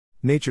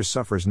 Nature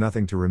suffers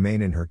nothing to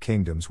remain in her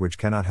kingdoms which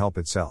cannot help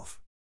itself.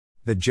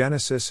 The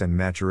genesis and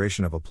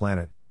maturation of a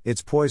planet,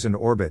 its poisoned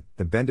orbit,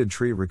 the bended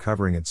tree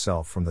recovering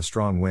itself from the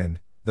strong wind,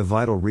 the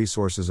vital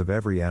resources of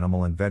every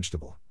animal and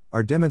vegetable,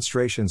 are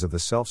demonstrations of the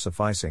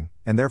self-sufficing,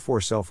 and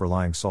therefore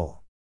self-relying soul.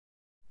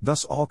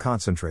 Thus all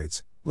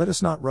concentrates, let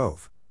us not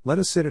rove, let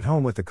us sit at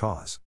home with the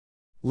cause.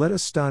 Let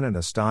us stun and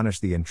astonish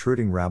the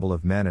intruding rabble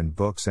of men and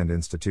books and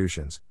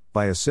institutions,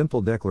 by a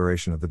simple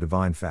declaration of the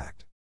divine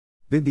fact.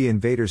 Bid the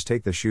invaders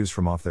take the shoes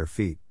from off their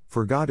feet,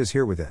 for God is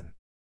here within.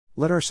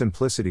 Let our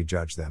simplicity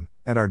judge them,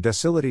 and our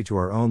docility to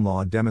our own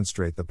law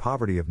demonstrate the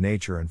poverty of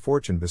nature and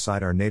fortune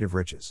beside our native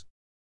riches.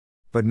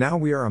 But now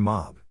we are a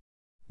mob.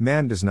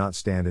 Man does not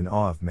stand in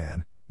awe of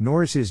man,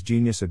 nor is his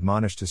genius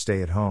admonished to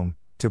stay at home,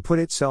 to put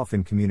itself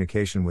in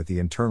communication with the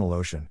internal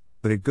ocean,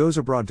 but it goes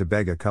abroad to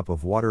beg a cup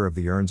of water of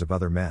the urns of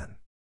other men.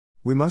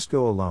 We must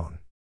go alone.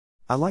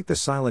 I like the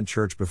silent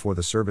church before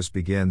the service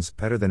begins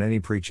better than any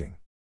preaching.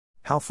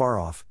 How far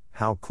off,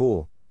 how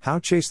cool, how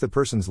chaste the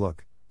persons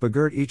look,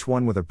 begirt each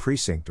one with a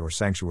precinct or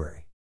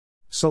sanctuary.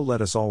 So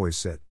let us always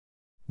sit.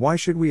 Why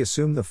should we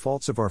assume the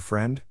faults of our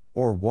friend,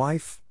 or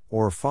wife,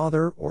 or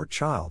father, or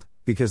child,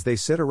 because they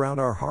sit around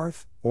our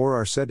hearth, or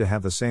are said to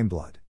have the same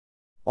blood?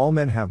 All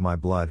men have my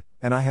blood,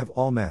 and I have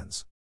all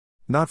men's.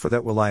 Not for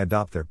that will I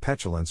adopt their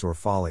petulance or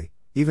folly,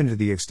 even to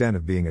the extent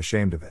of being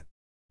ashamed of it.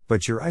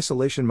 But your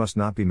isolation must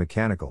not be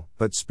mechanical,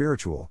 but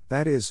spiritual,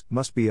 that is,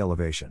 must be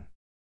elevation.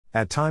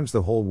 At times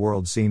the whole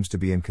world seems to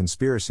be in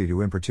conspiracy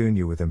to importune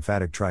you with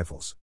emphatic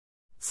trifles.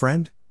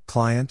 Friend,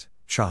 client,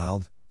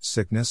 child,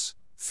 sickness,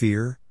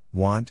 fear,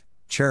 want,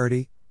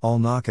 charity, all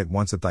knock at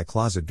once at thy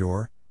closet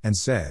door, and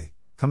say,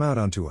 Come out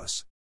unto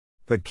us.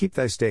 But keep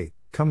thy state,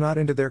 come not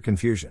into their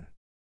confusion.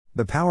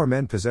 The power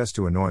men possess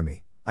to annoy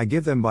me, I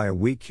give them by a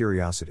weak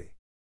curiosity.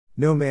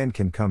 No man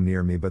can come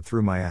near me but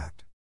through my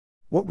act.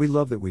 What we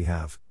love that we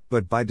have,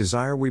 but by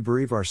desire we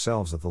bereave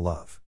ourselves of the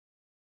love.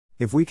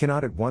 If we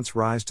cannot at once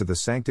rise to the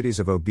sanctities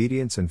of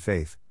obedience and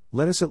faith,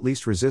 let us at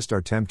least resist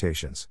our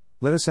temptations,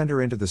 let us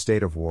enter into the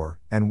state of war,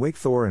 and wake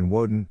Thor and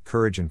Woden,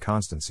 courage and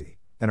constancy,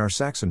 and our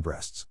Saxon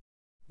breasts.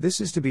 This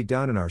is to be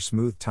done in our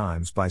smooth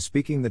times by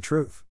speaking the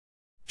truth.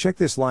 Check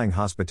this lying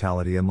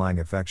hospitality and lying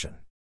affection.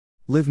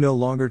 Live no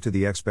longer to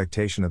the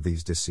expectation of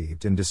these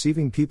deceived and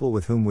deceiving people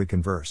with whom we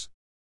converse.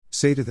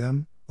 Say to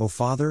them, O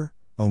father,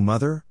 O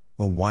mother,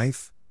 O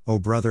wife, O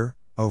brother,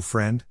 O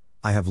friend,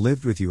 I have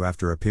lived with you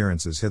after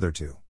appearances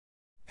hitherto.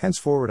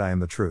 Henceforward I am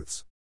the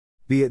truth's.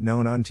 Be it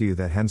known unto you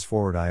that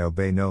henceforward I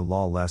obey no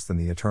law less than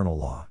the eternal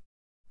law.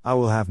 I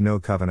will have no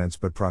covenants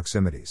but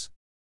proximities.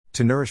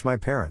 To nourish my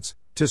parents,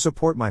 to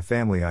support my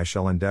family I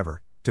shall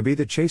endeavor, to be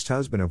the chaste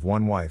husband of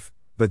one wife,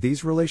 but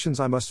these relations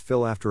I must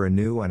fill after a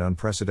new and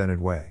unprecedented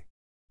way.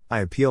 I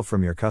appeal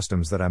from your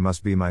customs that I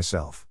must be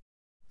myself.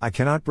 I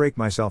cannot break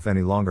myself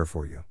any longer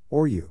for you,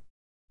 or you.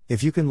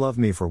 If you can love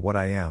me for what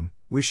I am,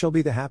 we shall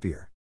be the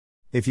happier.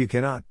 If you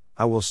cannot,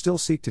 I will still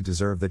seek to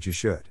deserve that you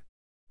should.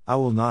 I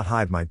will not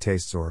hide my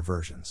tastes or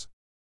aversions.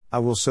 I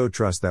will so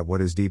trust that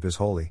what is deep is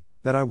holy,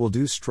 that I will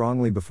do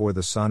strongly before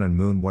the sun and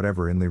moon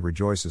whatever inly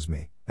rejoices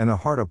me, and the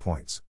heart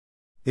appoints.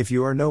 If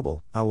you are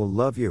noble, I will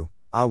love you,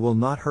 I will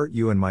not hurt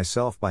you and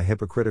myself by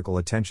hypocritical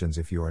attentions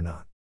if you are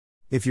not.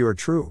 If you are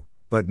true,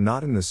 but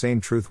not in the same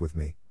truth with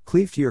me,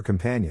 cleave to your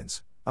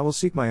companions, I will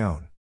seek my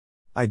own.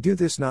 I do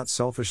this not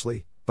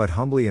selfishly, but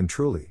humbly and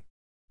truly.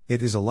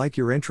 It is alike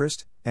your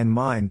interest, and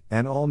mine,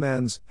 and all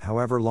men's,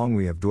 however long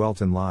we have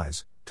dwelt in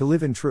lies, to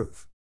live in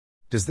truth.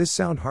 Does this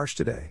sound harsh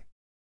today?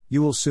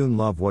 You will soon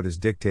love what is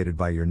dictated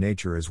by your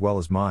nature as well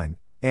as mine,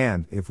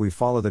 and, if we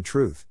follow the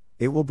truth,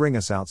 it will bring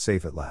us out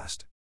safe at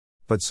last.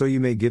 But so you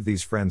may give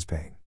these friends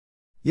pain.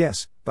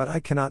 Yes, but I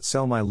cannot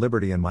sell my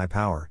liberty and my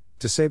power,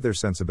 to save their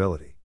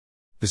sensibility.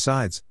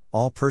 Besides,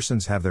 all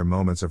persons have their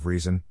moments of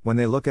reason, when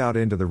they look out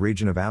into the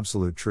region of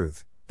absolute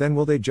truth, then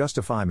will they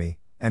justify me,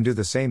 and do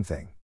the same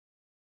thing.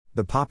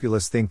 The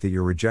populace think that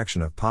your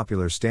rejection of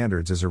popular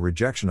standards is a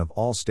rejection of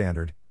all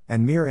standard,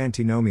 and mere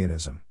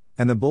antinomianism,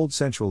 and the bold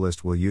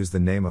sensualist will use the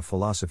name of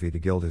philosophy to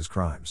gild his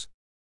crimes.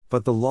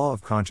 But the law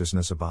of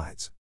consciousness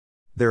abides.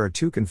 There are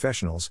two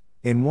confessionals,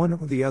 in one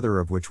or the other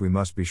of which we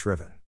must be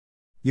shriven.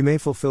 You may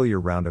fulfill your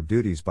round of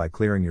duties by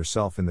clearing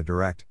yourself in the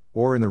direct,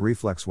 or in the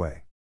reflex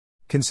way.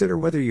 Consider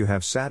whether you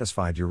have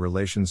satisfied your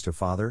relations to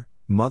father,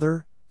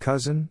 mother,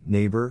 cousin,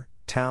 neighbor,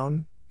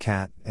 town,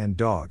 cat, and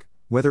dog,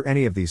 whether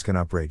any of these can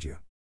upbraid you.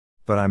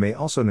 But I may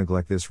also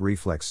neglect this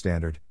reflex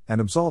standard,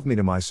 and absolve me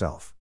to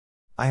myself.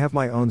 I have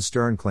my own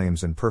stern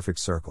claims and perfect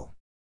circle.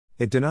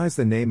 It denies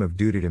the name of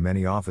duty to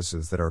many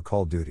offices that are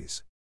called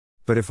duties.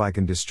 But if I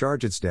can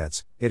discharge its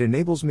debts, it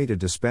enables me to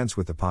dispense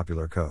with the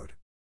popular code.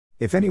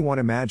 If anyone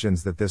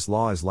imagines that this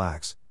law is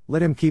lax,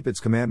 let him keep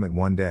its commandment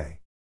one day.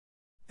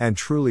 And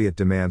truly it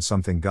demands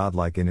something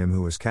godlike in him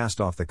who has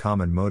cast off the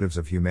common motives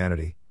of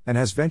humanity, and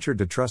has ventured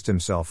to trust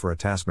himself for a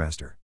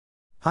taskmaster.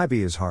 High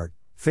be his heart,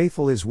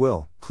 faithful his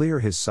will, clear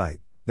his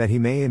sight, that he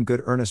may in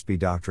good earnest be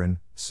doctrine,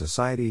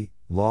 society,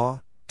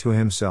 law, to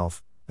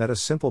himself, that a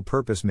simple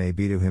purpose may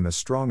be to him as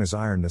strong as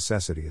iron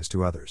necessity is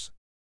to others.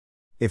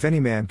 If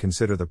any man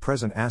consider the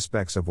present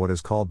aspects of what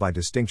is called by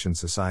distinction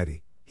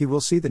society, he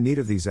will see the need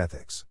of these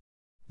ethics.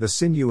 The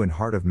sinew and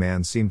heart of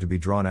man seem to be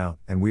drawn out,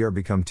 and we are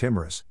become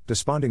timorous,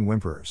 desponding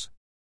whimperers.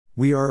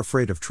 We are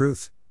afraid of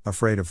truth,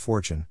 afraid of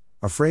fortune,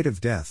 afraid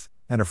of death,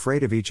 and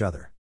afraid of each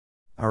other.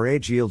 Our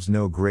age yields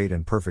no great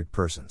and perfect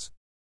persons.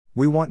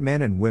 We want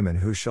men and women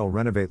who shall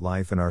renovate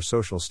life in our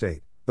social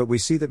state, but we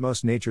see that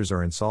most natures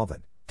are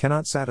insolvent,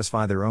 cannot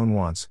satisfy their own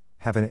wants,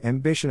 have an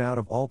ambition out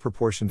of all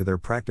proportion to their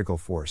practical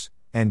force,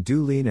 and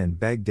do lean and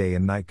beg day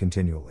and night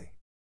continually.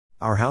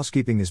 Our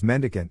housekeeping is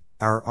mendicant,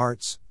 our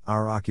arts,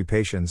 our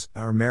occupations,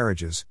 our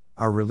marriages,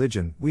 our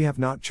religion, we have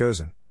not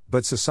chosen,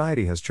 but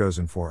society has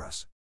chosen for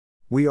us.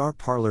 We are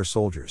parlor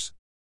soldiers.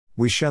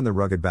 We shun the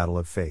rugged battle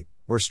of fate,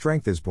 where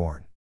strength is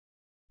born.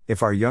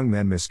 If our young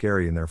men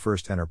miscarry in their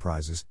first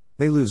enterprises,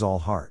 they lose all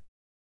heart.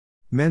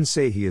 Men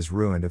say he is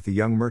ruined if the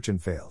young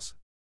merchant fails.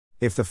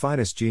 If the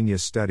finest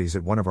genius studies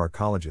at one of our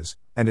colleges,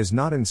 and is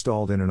not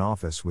installed in an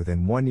office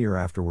within 1 year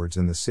afterwards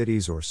in the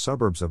cities or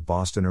suburbs of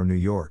Boston or New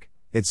York,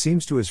 it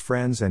seems to his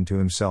friends and to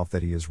himself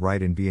that he is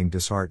right in being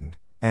disheartened,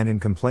 and in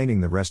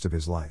complaining the rest of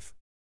his life.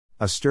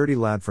 A sturdy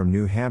lad from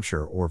New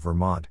Hampshire or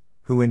Vermont,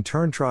 who in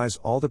turn tries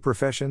all the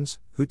professions,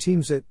 who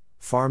teams it,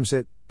 farms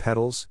it,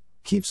 peddles,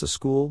 keeps a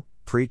school,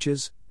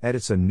 preaches,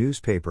 edits a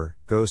newspaper,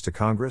 goes to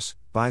Congress,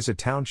 buys a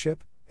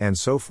township, and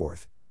so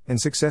forth, in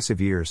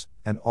successive years,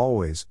 and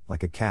always,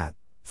 like a cat,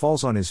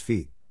 falls on his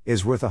feet,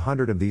 is worth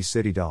 100 of these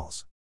city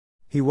dolls.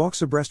 He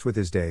walks abreast with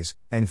his days,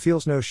 and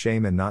feels no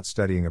shame in not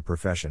studying a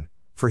profession,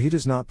 for he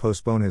does not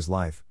postpone his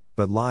life,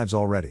 but lives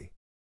already.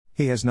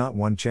 He has not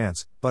one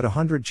chance, but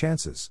 100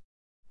 chances.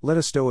 Let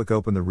a Stoic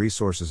open the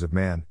resources of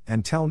man,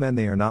 and tell men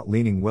they are not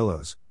leaning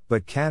willows,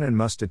 but can and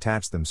must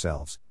detach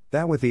themselves,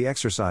 that with the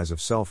exercise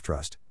of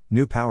self-trust,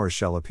 new powers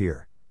shall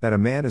appear, that a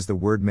man is the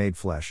Word made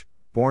flesh,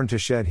 born to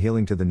shed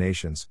healing to the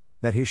nations,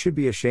 that he should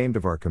be ashamed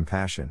of our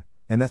compassion,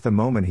 and that the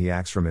moment he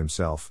acts from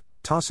himself,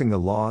 tossing the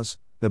laws,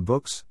 the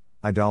books,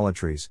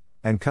 idolatries,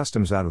 and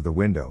customs out of the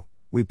window,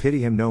 we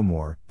pity him no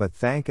more, but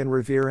thank and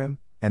revere him,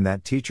 and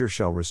that teacher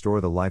shall restore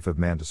the life of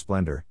man to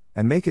splendor,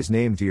 and make his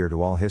name dear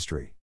to all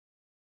history.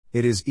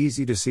 It is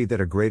easy to see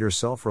that a greater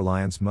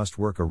self-reliance must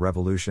work a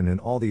revolution in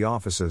all the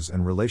offices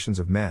and relations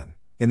of men,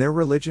 in their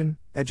religion,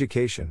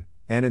 education,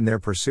 and in their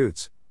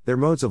pursuits, their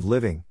modes of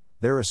living,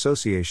 their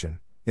association,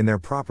 in their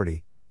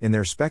property, in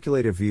their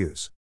speculative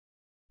views.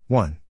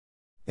 1.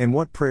 In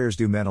what prayers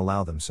do men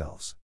allow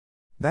themselves?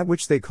 That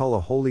which they call a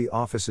holy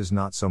office is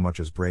not so much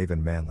as brave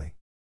and manly.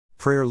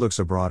 Prayer looks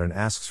abroad and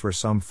asks for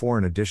some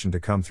foreign addition to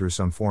come through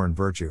some foreign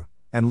virtue,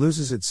 and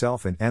loses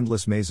itself in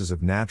endless mazes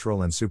of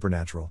natural and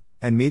supernatural,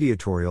 and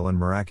mediatorial and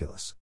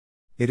miraculous.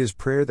 It is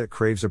prayer that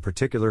craves a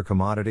particular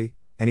commodity,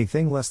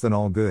 anything less than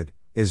all good,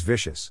 is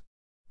vicious.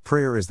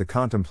 Prayer is the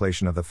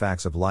contemplation of the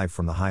facts of life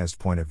from the highest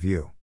point of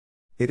view.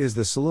 It is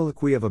the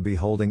soliloquy of a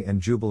beholding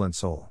and jubilant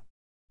soul.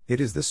 It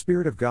is the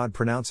Spirit of God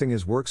pronouncing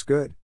His works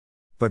good.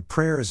 But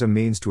prayer as a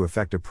means to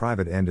effect a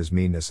private end is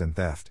meanness and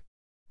theft.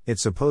 It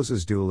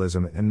supposes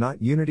dualism and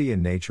not unity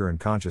in nature and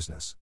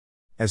consciousness.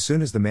 As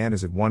soon as the man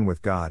is at one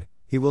with God,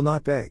 he will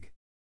not beg.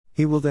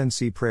 He will then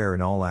see prayer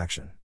in all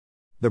action.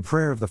 The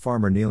prayer of the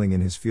farmer kneeling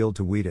in his field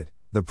to weed it,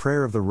 the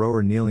prayer of the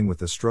rower kneeling with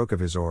the stroke of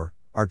his oar,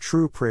 are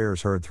true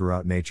prayers heard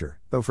throughout nature,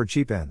 though for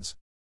cheap ends.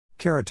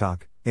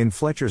 Caradoc, in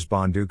Fletcher's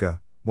Bonduca,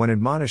 when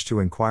admonished to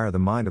inquire the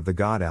mind of the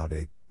God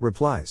audate,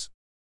 replies,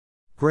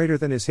 "Greater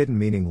than his hidden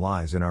meaning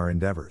lies in our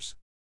endeavors.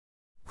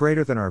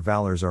 Greater than our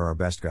valors are our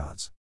best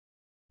gods."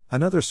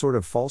 Another sort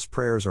of false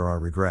prayers are our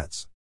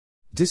regrets.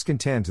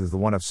 Discontent is the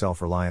one of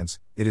self-reliance,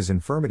 it is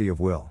infirmity of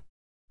will.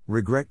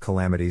 Regret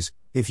calamities,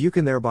 if you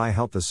can thereby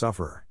help the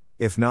sufferer;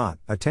 if not,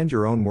 attend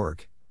your own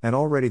work, and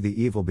already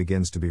the evil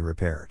begins to be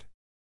repaired.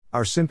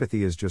 Our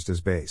sympathy is just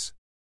as base.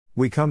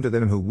 We come to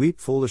them who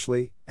weep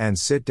foolishly, and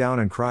sit down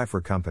and cry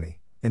for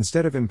company,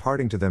 instead of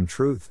imparting to them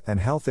truth and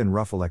health in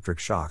rough electric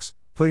shocks,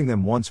 putting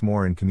them once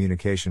more in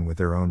communication with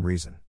their own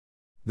reason.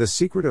 The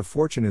secret of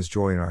fortune is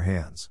joy in our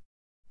hands.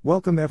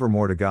 Welcome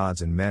evermore to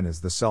gods and men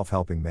is the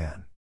self-helping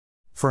man.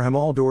 For him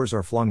all doors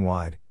are flung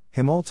wide,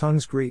 him all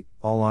tongues greet,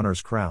 all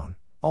honors crown,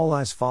 all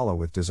eyes follow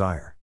with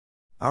desire.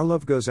 Our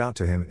love goes out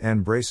to him and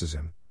embraces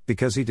him,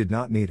 because he did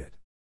not need it.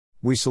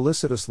 We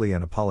solicitously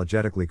and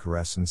apologetically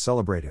caress and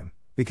celebrate him,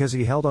 because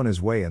he held on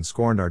his way and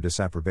scorned our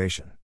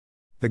disapprobation.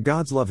 The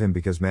gods love him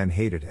because men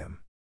hated him.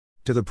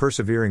 To the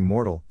persevering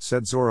mortal,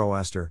 said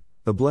Zoroaster,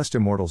 the blessed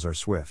immortals are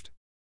swift.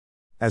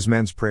 As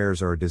men's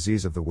prayers are a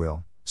disease of the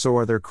will, so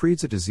are their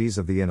creeds a disease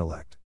of the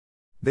intellect.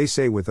 They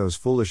say with those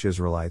foolish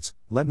Israelites,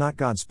 "Let not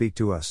God speak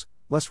to us,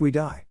 lest we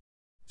die.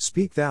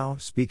 Speak thou,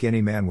 speak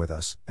any man with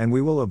us, and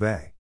we will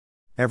obey."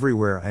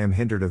 Everywhere I am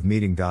hindered of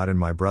meeting God in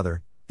my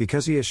brother,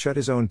 because he has shut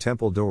his own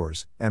temple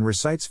doors, and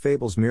recites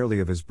fables merely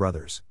of his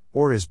brothers,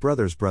 or his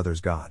brother's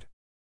brother's God.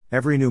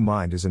 Every new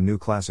mind is a new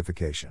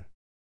classification.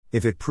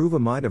 If it prove a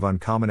mind of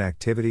uncommon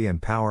activity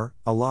and power,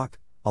 a Locke,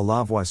 a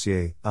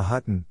Lavoisier, a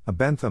Hutton, a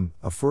Bentham,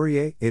 a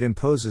Fourier, it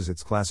imposes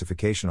its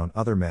classification on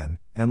other men,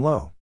 and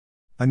lo!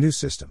 A new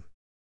system.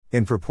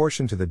 In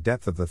proportion to the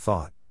depth of the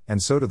thought,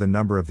 and so to the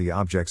number of the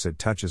objects it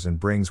touches and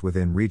brings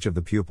within reach of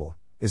the pupil,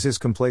 is his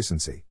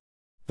complacency.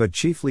 But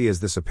chiefly is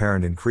this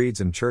apparent in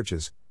creeds and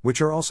churches,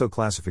 which are also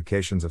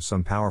classifications of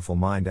some powerful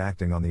mind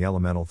acting on the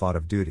elemental thought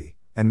of duty,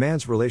 and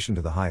man's relation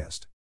to the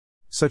highest.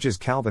 Such as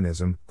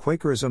Calvinism,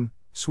 Quakerism,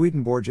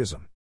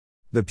 Swedenborgism.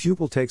 The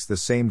pupil takes the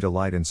same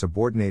delight in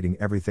subordinating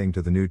everything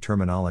to the new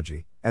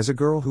terminology, as a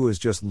girl who has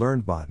just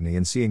learned botany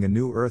and seeing a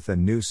new earth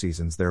and new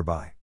seasons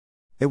thereby.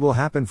 It will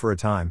happen for a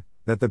time,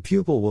 that the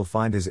pupil will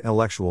find his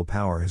intellectual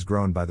power has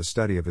grown by the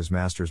study of his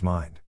master's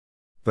mind.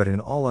 But in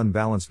all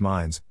unbalanced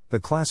minds, the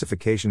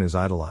classification is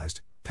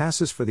idolized,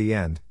 passes for the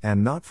end,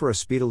 and not for a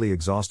speedily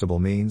exhaustible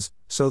means,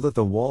 so that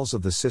the walls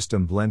of the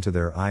system blend to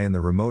their eye in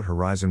the remote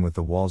horizon with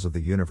the walls of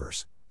the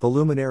universe. The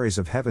luminaries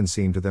of heaven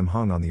seem to them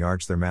hung on the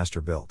arch their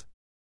master built.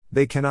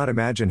 They cannot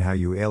imagine how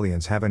you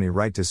aliens have any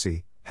right to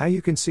see, how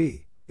you can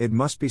see, it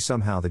must be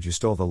somehow that you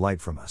stole the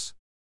light from us.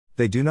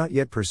 They do not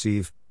yet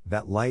perceive,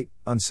 that light,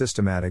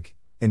 unsystematic,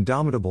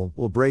 indomitable,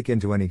 will break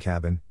into any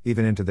cabin,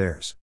 even into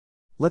theirs.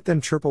 Let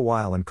them chirp a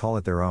while and call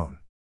it their own.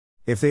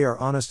 If they are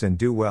honest and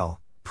do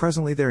well,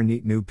 Presently their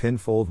neat new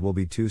pinfold will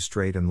be too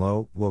straight and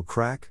low, will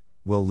crack,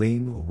 will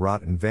lean, will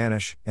rot and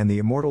vanish, and the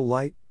immortal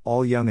light,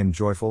 all young and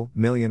joyful,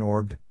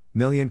 million-orbed,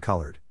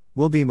 million-colored,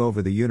 will beam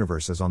over the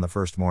universe as on the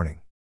first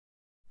morning.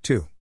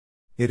 2.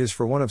 It is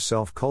for one of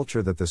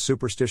self-culture that the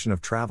superstition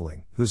of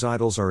traveling, whose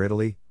idols are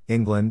Italy,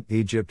 England,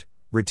 Egypt,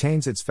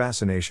 retains its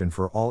fascination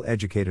for all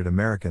educated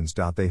Americans.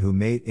 They who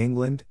made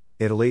England,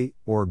 Italy,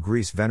 or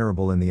Greece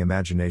venerable in the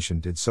imagination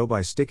did so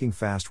by sticking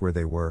fast where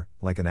they were,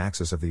 like an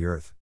axis of the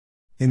earth.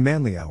 In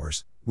manly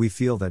hours, we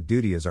feel that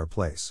duty is our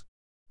place.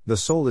 The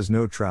soul is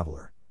no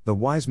traveler, the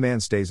wise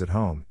man stays at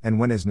home, and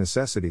when his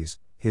necessities,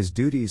 his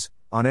duties,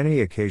 on any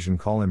occasion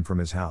call him from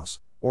his house,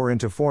 or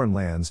into foreign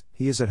lands,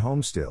 he is at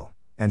home still,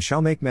 and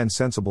shall make men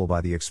sensible by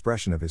the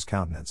expression of his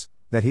countenance,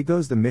 that he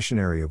goes the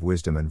missionary of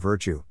wisdom and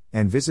virtue,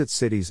 and visits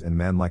cities and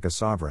men like a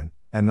sovereign,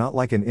 and not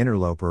like an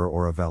interloper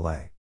or a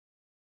valet.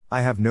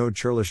 I have no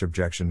churlish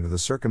objection to the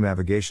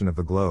circumnavigation of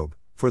the globe,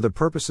 for the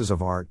purposes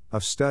of art,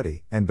 of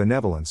study, and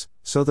benevolence,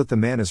 so that the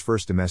man is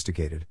first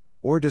domesticated,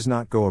 or does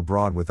not go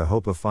abroad with the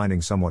hope of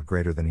finding somewhat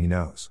greater than he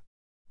knows.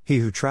 He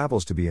who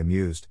travels to be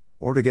amused,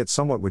 or to get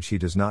somewhat which he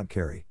does not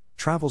carry,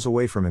 travels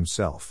away from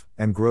himself,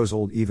 and grows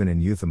old even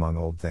in youth among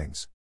old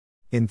things.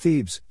 In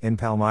Thebes, in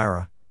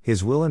Palmyra,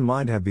 his will and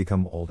mind have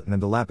become old and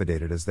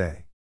dilapidated as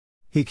they.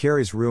 He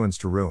carries ruins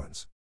to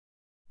ruins.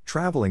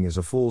 Traveling is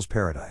a fool's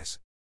paradise.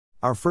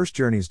 Our first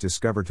journeys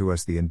discover to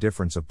us the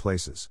indifference of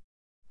places.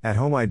 At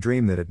home I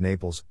dream that at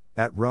Naples,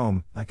 at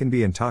Rome, I can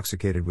be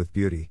intoxicated with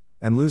beauty,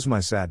 and lose my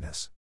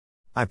sadness.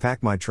 I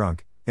pack my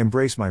trunk,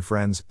 embrace my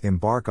friends,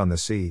 embark on the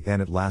sea,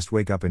 and at last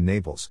wake up in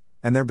Naples,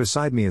 and there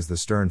beside me is the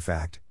stern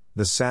fact,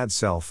 the sad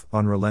self,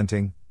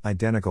 unrelenting,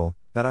 identical,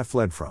 that I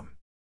fled from.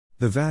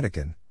 The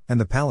Vatican, and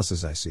the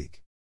palaces I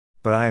seek.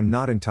 But I am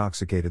not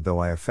intoxicated, though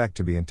I affect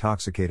to be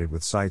intoxicated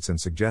with sights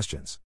and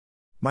suggestions.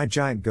 My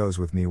giant goes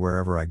with me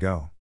wherever I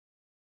go.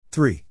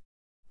 3.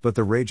 But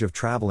the rage of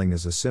traveling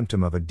is a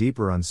symptom of a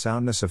deeper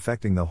unsoundness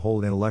affecting the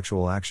whole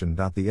intellectual action.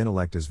 The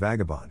intellect is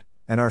vagabond,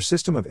 and our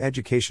system of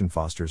education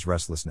fosters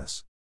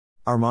restlessness.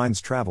 Our minds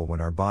travel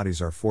when our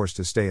bodies are forced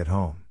to stay at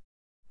home.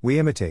 We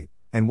imitate,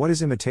 and what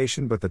is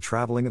imitation but the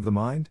traveling of the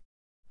mind?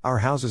 Our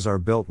houses are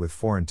built with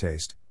foreign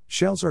taste,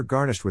 shells are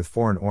garnished with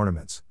foreign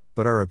ornaments,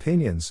 but our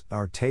opinions,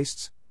 our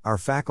tastes, our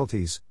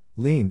faculties,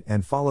 lean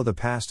and follow the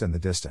past and the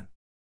distant.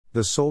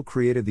 The soul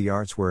created the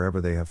arts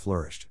wherever they have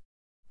flourished.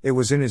 It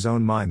was in his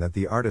own mind that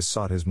the artist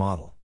sought his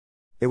model.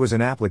 It was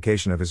an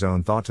application of his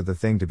own thought to the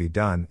thing to be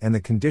done and the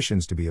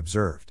conditions to be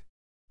observed.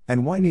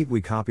 And why need we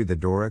copy the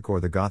Doric or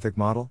the Gothic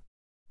model?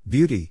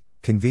 Beauty,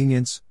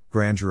 convenience,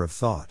 grandeur of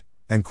thought,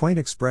 and quaint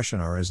expression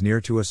are as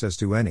near to us as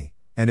to any,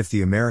 and if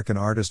the American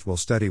artist will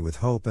study with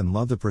hope and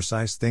love the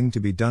precise thing to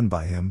be done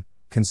by him,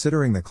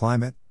 considering the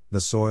climate, the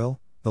soil,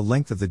 the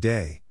length of the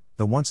day,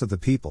 the wants of the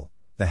people,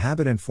 the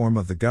habit and form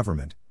of the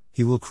government,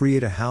 he will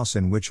create a house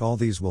in which all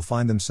these will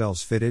find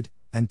themselves fitted,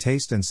 and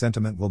taste and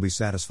sentiment will be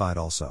satisfied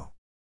also.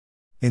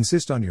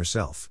 Insist on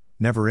yourself,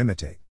 never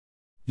imitate.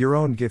 Your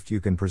own gift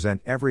you can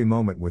present every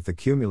moment with the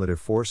cumulative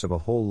force of a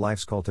whole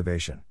life's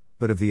cultivation,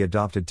 but of the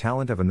adopted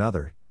talent of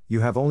another, you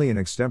have only an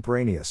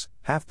extemporaneous,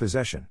 half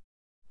possession.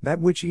 That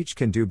which each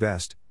can do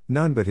best,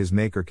 none but his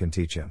Maker can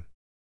teach him.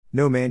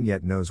 No man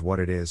yet knows what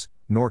it is,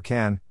 nor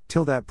can,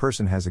 till that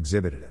person has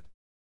exhibited it.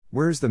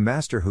 Where is the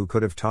master who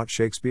could have taught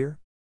Shakespeare?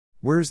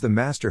 Where is the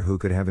master who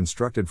could have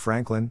instructed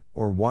Franklin,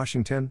 or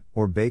Washington,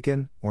 or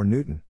Bacon, or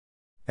Newton?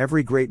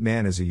 Every great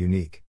man is a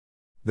unique.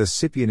 The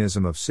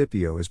Scipianism of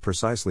Scipio is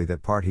precisely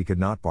that part he could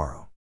not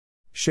borrow.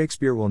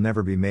 Shakespeare will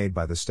never be made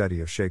by the study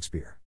of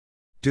Shakespeare.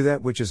 Do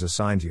that which is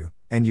assigned you,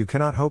 and you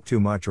cannot hope too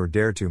much or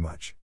dare too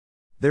much.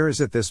 There is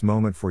at this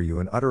moment for you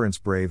an utterance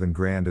brave and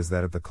grand as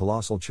that of the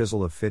colossal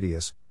chisel of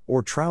Phidias,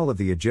 or trowel of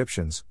the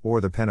Egyptians, or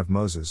the pen of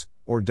Moses,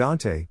 or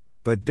Dante,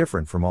 but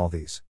different from all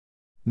these.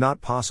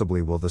 Not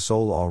possibly will the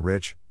soul all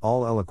rich,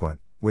 all eloquent,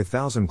 with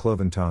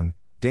thousand-cloven tongue,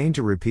 deign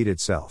to repeat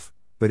itself,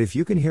 but if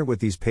you can hear what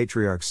these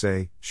patriarchs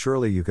say,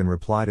 surely you can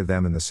reply to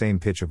them in the same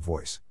pitch of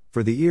voice,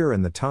 for the ear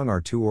and the tongue are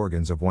two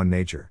organs of one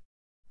nature.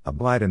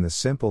 Abide in the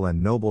simple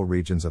and noble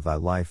regions of thy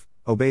life,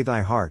 obey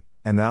thy heart,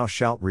 and thou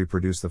shalt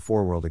reproduce the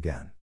foreworld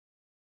again.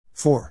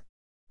 4.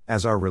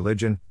 As our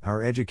religion,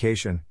 our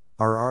education,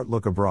 our art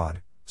look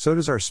abroad, so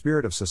does our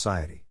spirit of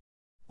society.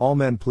 All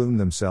men plume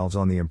themselves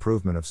on the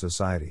improvement of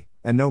society,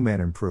 and no man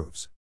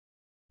improves.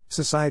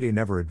 Society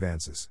never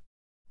advances.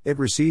 It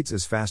recedes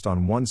as fast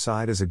on one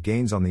side as it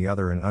gains on the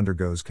other and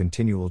undergoes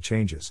continual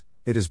changes.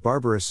 It is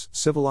barbarous,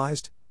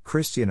 civilized,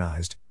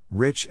 Christianized,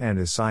 rich and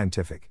is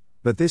scientific,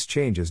 but this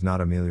change is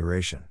not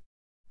amelioration.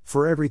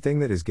 For everything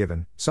that is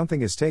given,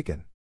 something is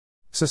taken.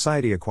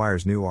 Society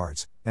acquires new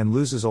arts, and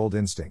loses old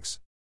instincts.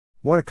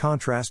 What a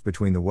contrast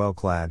between the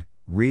well-clad,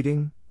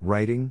 reading,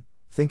 writing,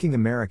 thinking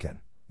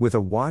American, with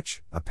a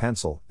watch, a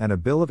pencil, and a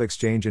bill of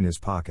exchange in his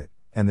pocket,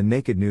 and the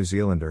naked New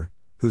Zealander,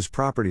 whose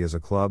property is a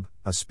club,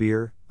 a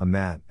spear, a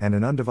mat, and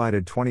an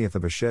undivided 20th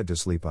of a shed to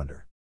sleep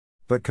under.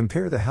 But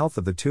compare the health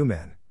of the two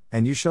men,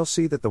 and you shall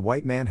see that the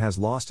white man has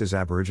lost his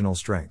aboriginal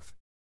strength.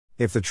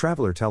 If the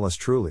traveler tell us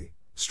truly,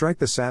 strike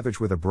the savage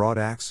with a broad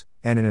axe,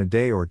 and in a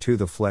day or two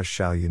the flesh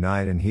shall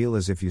unite and heal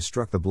as if you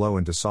struck the blow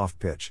into soft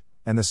pitch,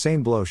 and the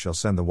same blow shall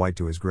send the wight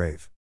to his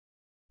grave.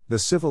 The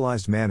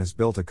civilized man has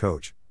built a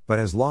coach, but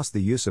has lost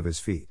the use of his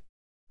feet.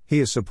 He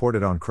is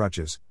supported on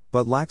crutches,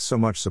 but lacks so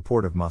much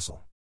supportive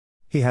muscle.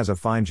 He has a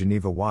fine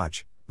Geneva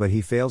watch, but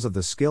he fails of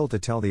the skill to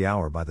tell the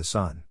hour by the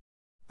sun.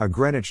 A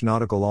Greenwich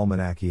nautical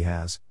almanac he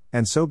has,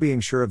 and so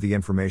being sure of the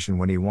information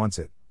when he wants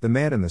it, the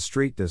man in the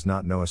street does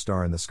not know a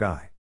star in the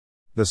sky.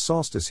 The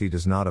solstice he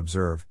does not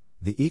observe,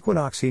 the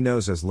equinox he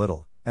knows as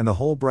little, and the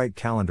whole bright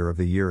calendar of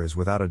the year is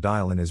without a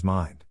dial in his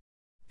mind.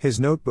 His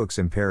notebooks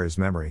impair his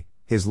memory,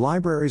 his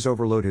libraries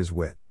overload his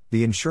wit,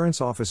 the insurance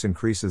office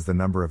increases the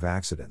number of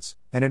accidents,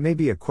 and it may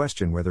be a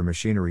question whether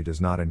machinery does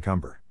not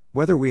encumber,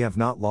 whether we have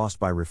not lost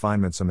by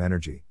refinement some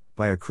energy,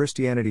 by a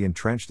Christianity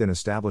entrenched in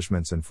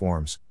establishments and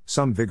forms,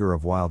 some vigor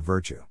of wild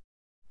virtue.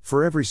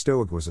 For every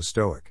Stoic was a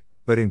Stoic,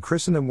 but in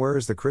Christendom where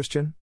is the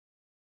Christian?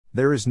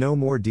 There is no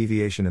more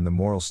deviation in the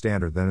moral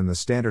standard than in the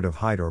standard of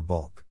height or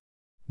bulk.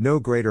 No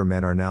greater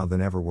men are now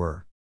than ever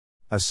were.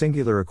 A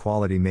singular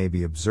equality may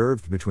be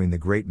observed between the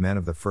great men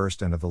of the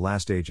first and of the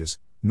last ages,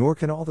 nor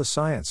can all the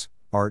science,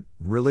 art,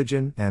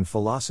 religion, and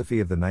philosophy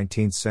of the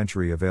 19th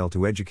century avail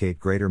to educate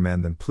greater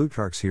men than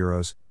Plutarch's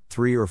heroes,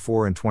 3 or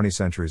 4 and 20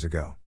 centuries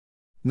ago.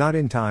 Not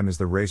in time is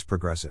the race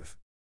progressive.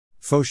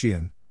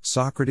 Phocion,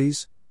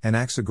 Socrates,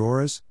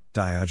 Anaxagoras,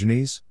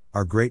 Diogenes,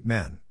 are great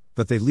men,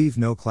 but they leave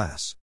no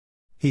class.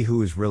 He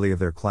who is really of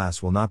their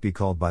class will not be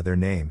called by their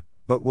name,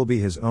 but will be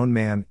his own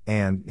man,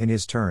 and, in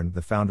his turn,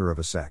 the founder of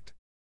a sect.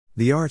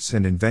 The arts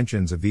and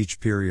inventions of each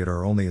period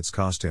are only its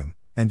costume,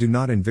 and do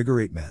not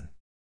invigorate men.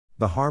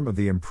 The harm of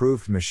the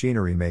improved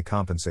machinery may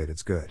compensate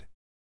its good.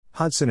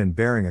 Hudson and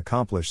Bering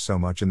accomplished so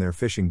much in their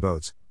fishing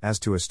boats, as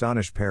to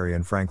astonish Parry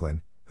and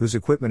Franklin, whose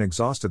equipment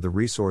exhausted the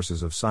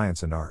resources of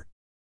science and art.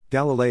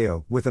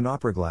 Galileo, with an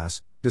opera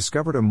glass,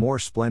 discovered a more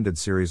splendid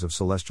series of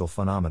celestial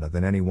phenomena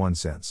than any one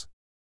since.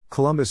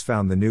 Columbus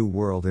found the New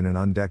World in an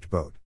undecked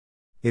boat.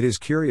 It is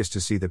curious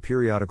to see the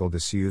periodical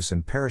disuse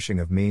and perishing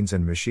of means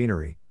and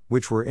machinery,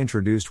 which were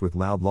introduced with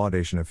loud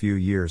laudation a few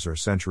years or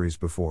centuries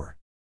before.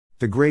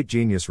 The great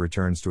genius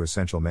returns to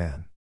essential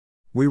man.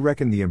 We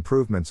reckon the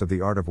improvements of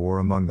the art of war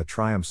among the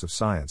triumphs of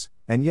science,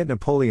 and yet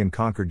Napoleon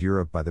conquered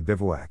Europe by the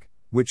bivouac,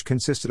 which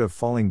consisted of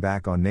falling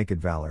back on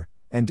naked valor,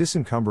 and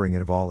disencumbering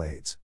it of all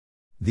aids.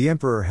 The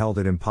emperor held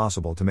it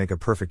impossible to make a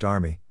perfect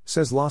army,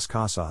 says Las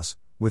Casas,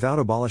 without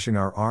abolishing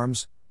our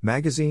arms,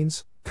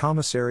 magazines,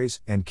 commissaries,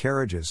 and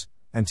carriages,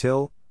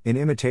 until, in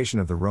imitation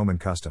of the Roman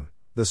custom,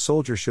 the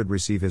soldier should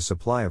receive his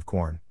supply of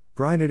corn,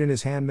 grind it in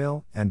his hand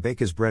mill, and bake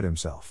his bread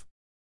himself.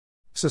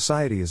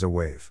 Society is a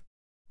wave.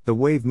 The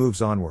wave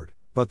moves onward,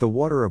 but the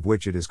water of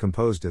which it is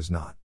composed does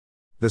not.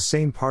 The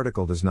same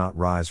particle does not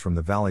rise from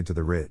the valley to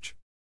the ridge.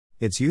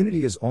 Its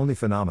unity is only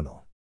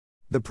phenomenal.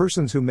 The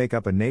persons who make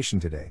up a nation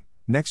today,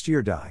 next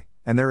year die,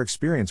 and their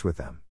experience with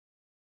them.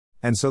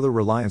 And so the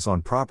reliance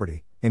on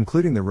property,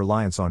 including the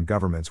reliance on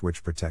governments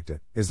which protect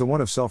it, is the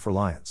one of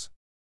self-reliance.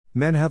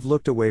 Men have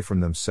looked away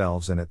from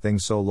themselves and at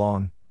things so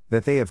long,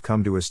 that they have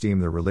come to esteem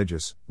the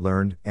religious,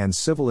 learned, and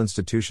civil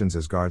institutions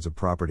as guards of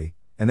property,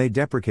 and they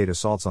deprecate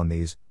assaults on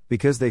these,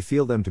 because they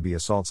feel them to be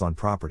assaults on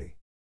property.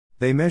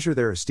 They measure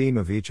their esteem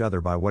of each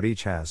other by what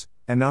each has,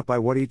 and not by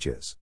what each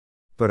is.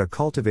 But a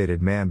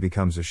cultivated man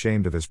becomes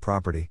ashamed of his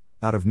property,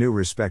 out of new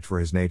respect for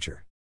his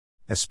nature.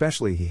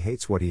 Especially he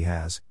hates what he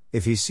has,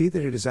 if he see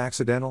that it is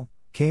accidental,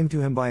 came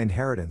to him by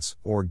inheritance,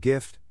 or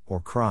gift,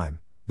 or crime,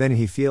 then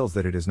he feels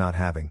that it is not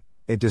having,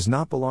 it does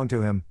not belong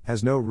to him,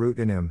 has no root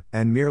in him,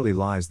 and merely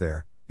lies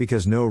there,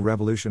 because no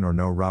revolution or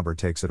no robber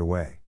takes it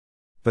away.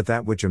 But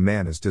that which a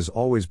man is does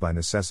always by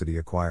necessity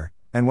acquire,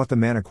 and what the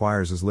man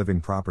acquires is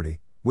living property,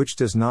 which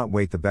does not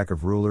wait the beck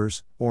of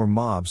rulers, or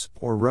mobs,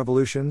 or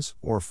revolutions,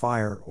 or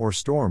fire, or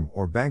storm,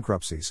 or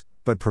bankruptcies,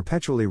 but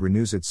perpetually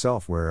renews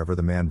itself wherever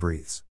the man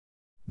breathes.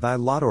 Thy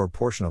lot or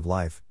portion of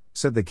life,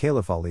 said the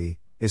Caliph Ali,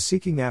 is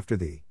seeking after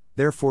thee,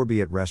 therefore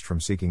be at rest from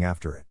seeking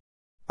after it.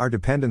 Our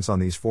dependence on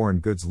these foreign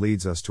goods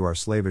leads us to our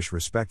slavish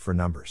respect for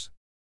numbers.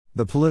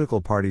 The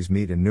political parties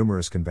meet in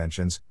numerous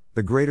conventions,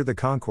 the greater the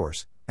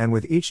concourse, and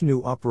with each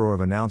new uproar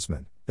of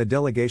announcement, the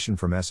delegation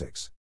from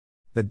Essex.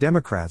 The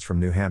Democrats from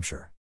New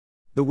Hampshire.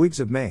 The Whigs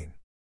of Maine.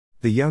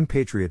 The young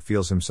patriot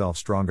feels himself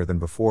stronger than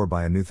before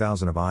by a new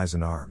thousand of eyes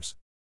and arms.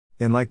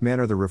 In like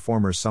manner the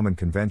reformers summon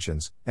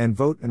conventions, and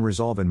vote and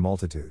resolve in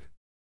multitude.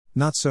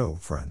 Not so,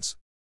 friends.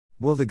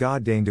 Will the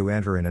God deign to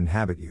enter and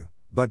inhabit you,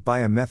 but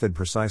by a method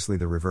precisely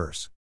the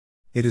reverse.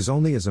 It is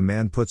only as a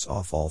man puts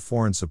off all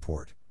foreign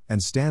support,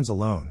 and stands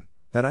alone,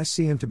 that I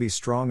see him to be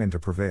strong and to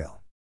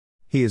prevail.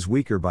 He is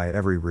weaker by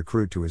every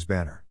recruit to his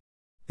banner.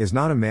 Is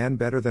not a man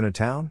better than a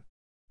town?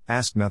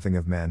 Ask nothing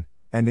of men,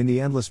 and in the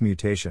endless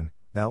mutation,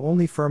 thou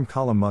only firm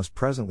column must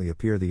presently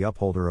appear the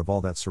upholder of all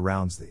that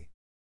surrounds thee.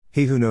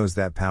 He who knows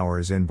that power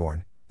is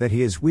inborn, that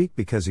he is weak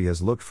because he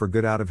has looked for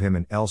good out of him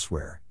and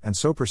elsewhere, and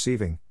so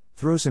perceiving,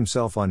 throws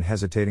himself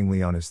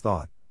unhesitatingly on his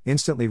thought,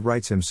 instantly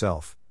rights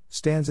himself,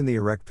 stands in the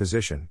erect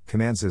position,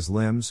 commands his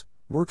limbs,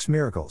 works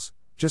miracles,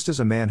 just as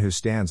a man who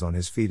stands on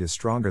his feet is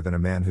stronger than a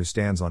man who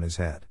stands on his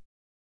head.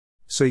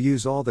 So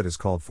use all that is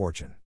called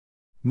fortune.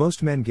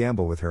 Most men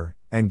gamble with her,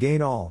 and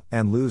gain all,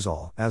 and lose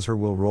all, as her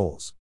will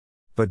rolls.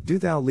 But do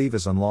thou leave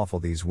as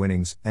unlawful these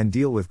winnings, and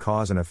deal with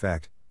cause and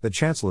effect, the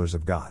chancellors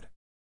of God.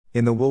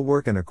 In the will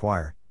work and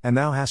acquire, and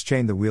thou hast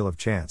chained the wheel of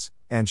chance,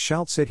 and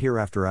shalt sit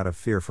hereafter out of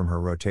fear from her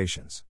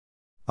rotations.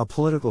 A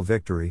political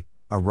victory,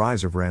 a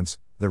rise of rents,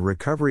 the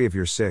recovery of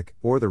your sick,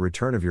 or the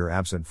return of your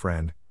absent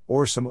friend,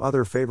 or some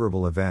other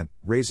favorable event,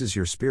 raises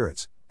your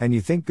spirits, and you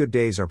think good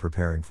days are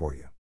preparing for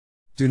you.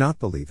 Do not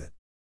believe it.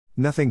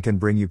 Nothing can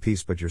bring you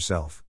peace but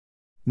yourself.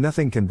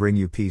 Nothing can bring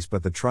you peace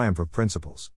but the triumph of principles.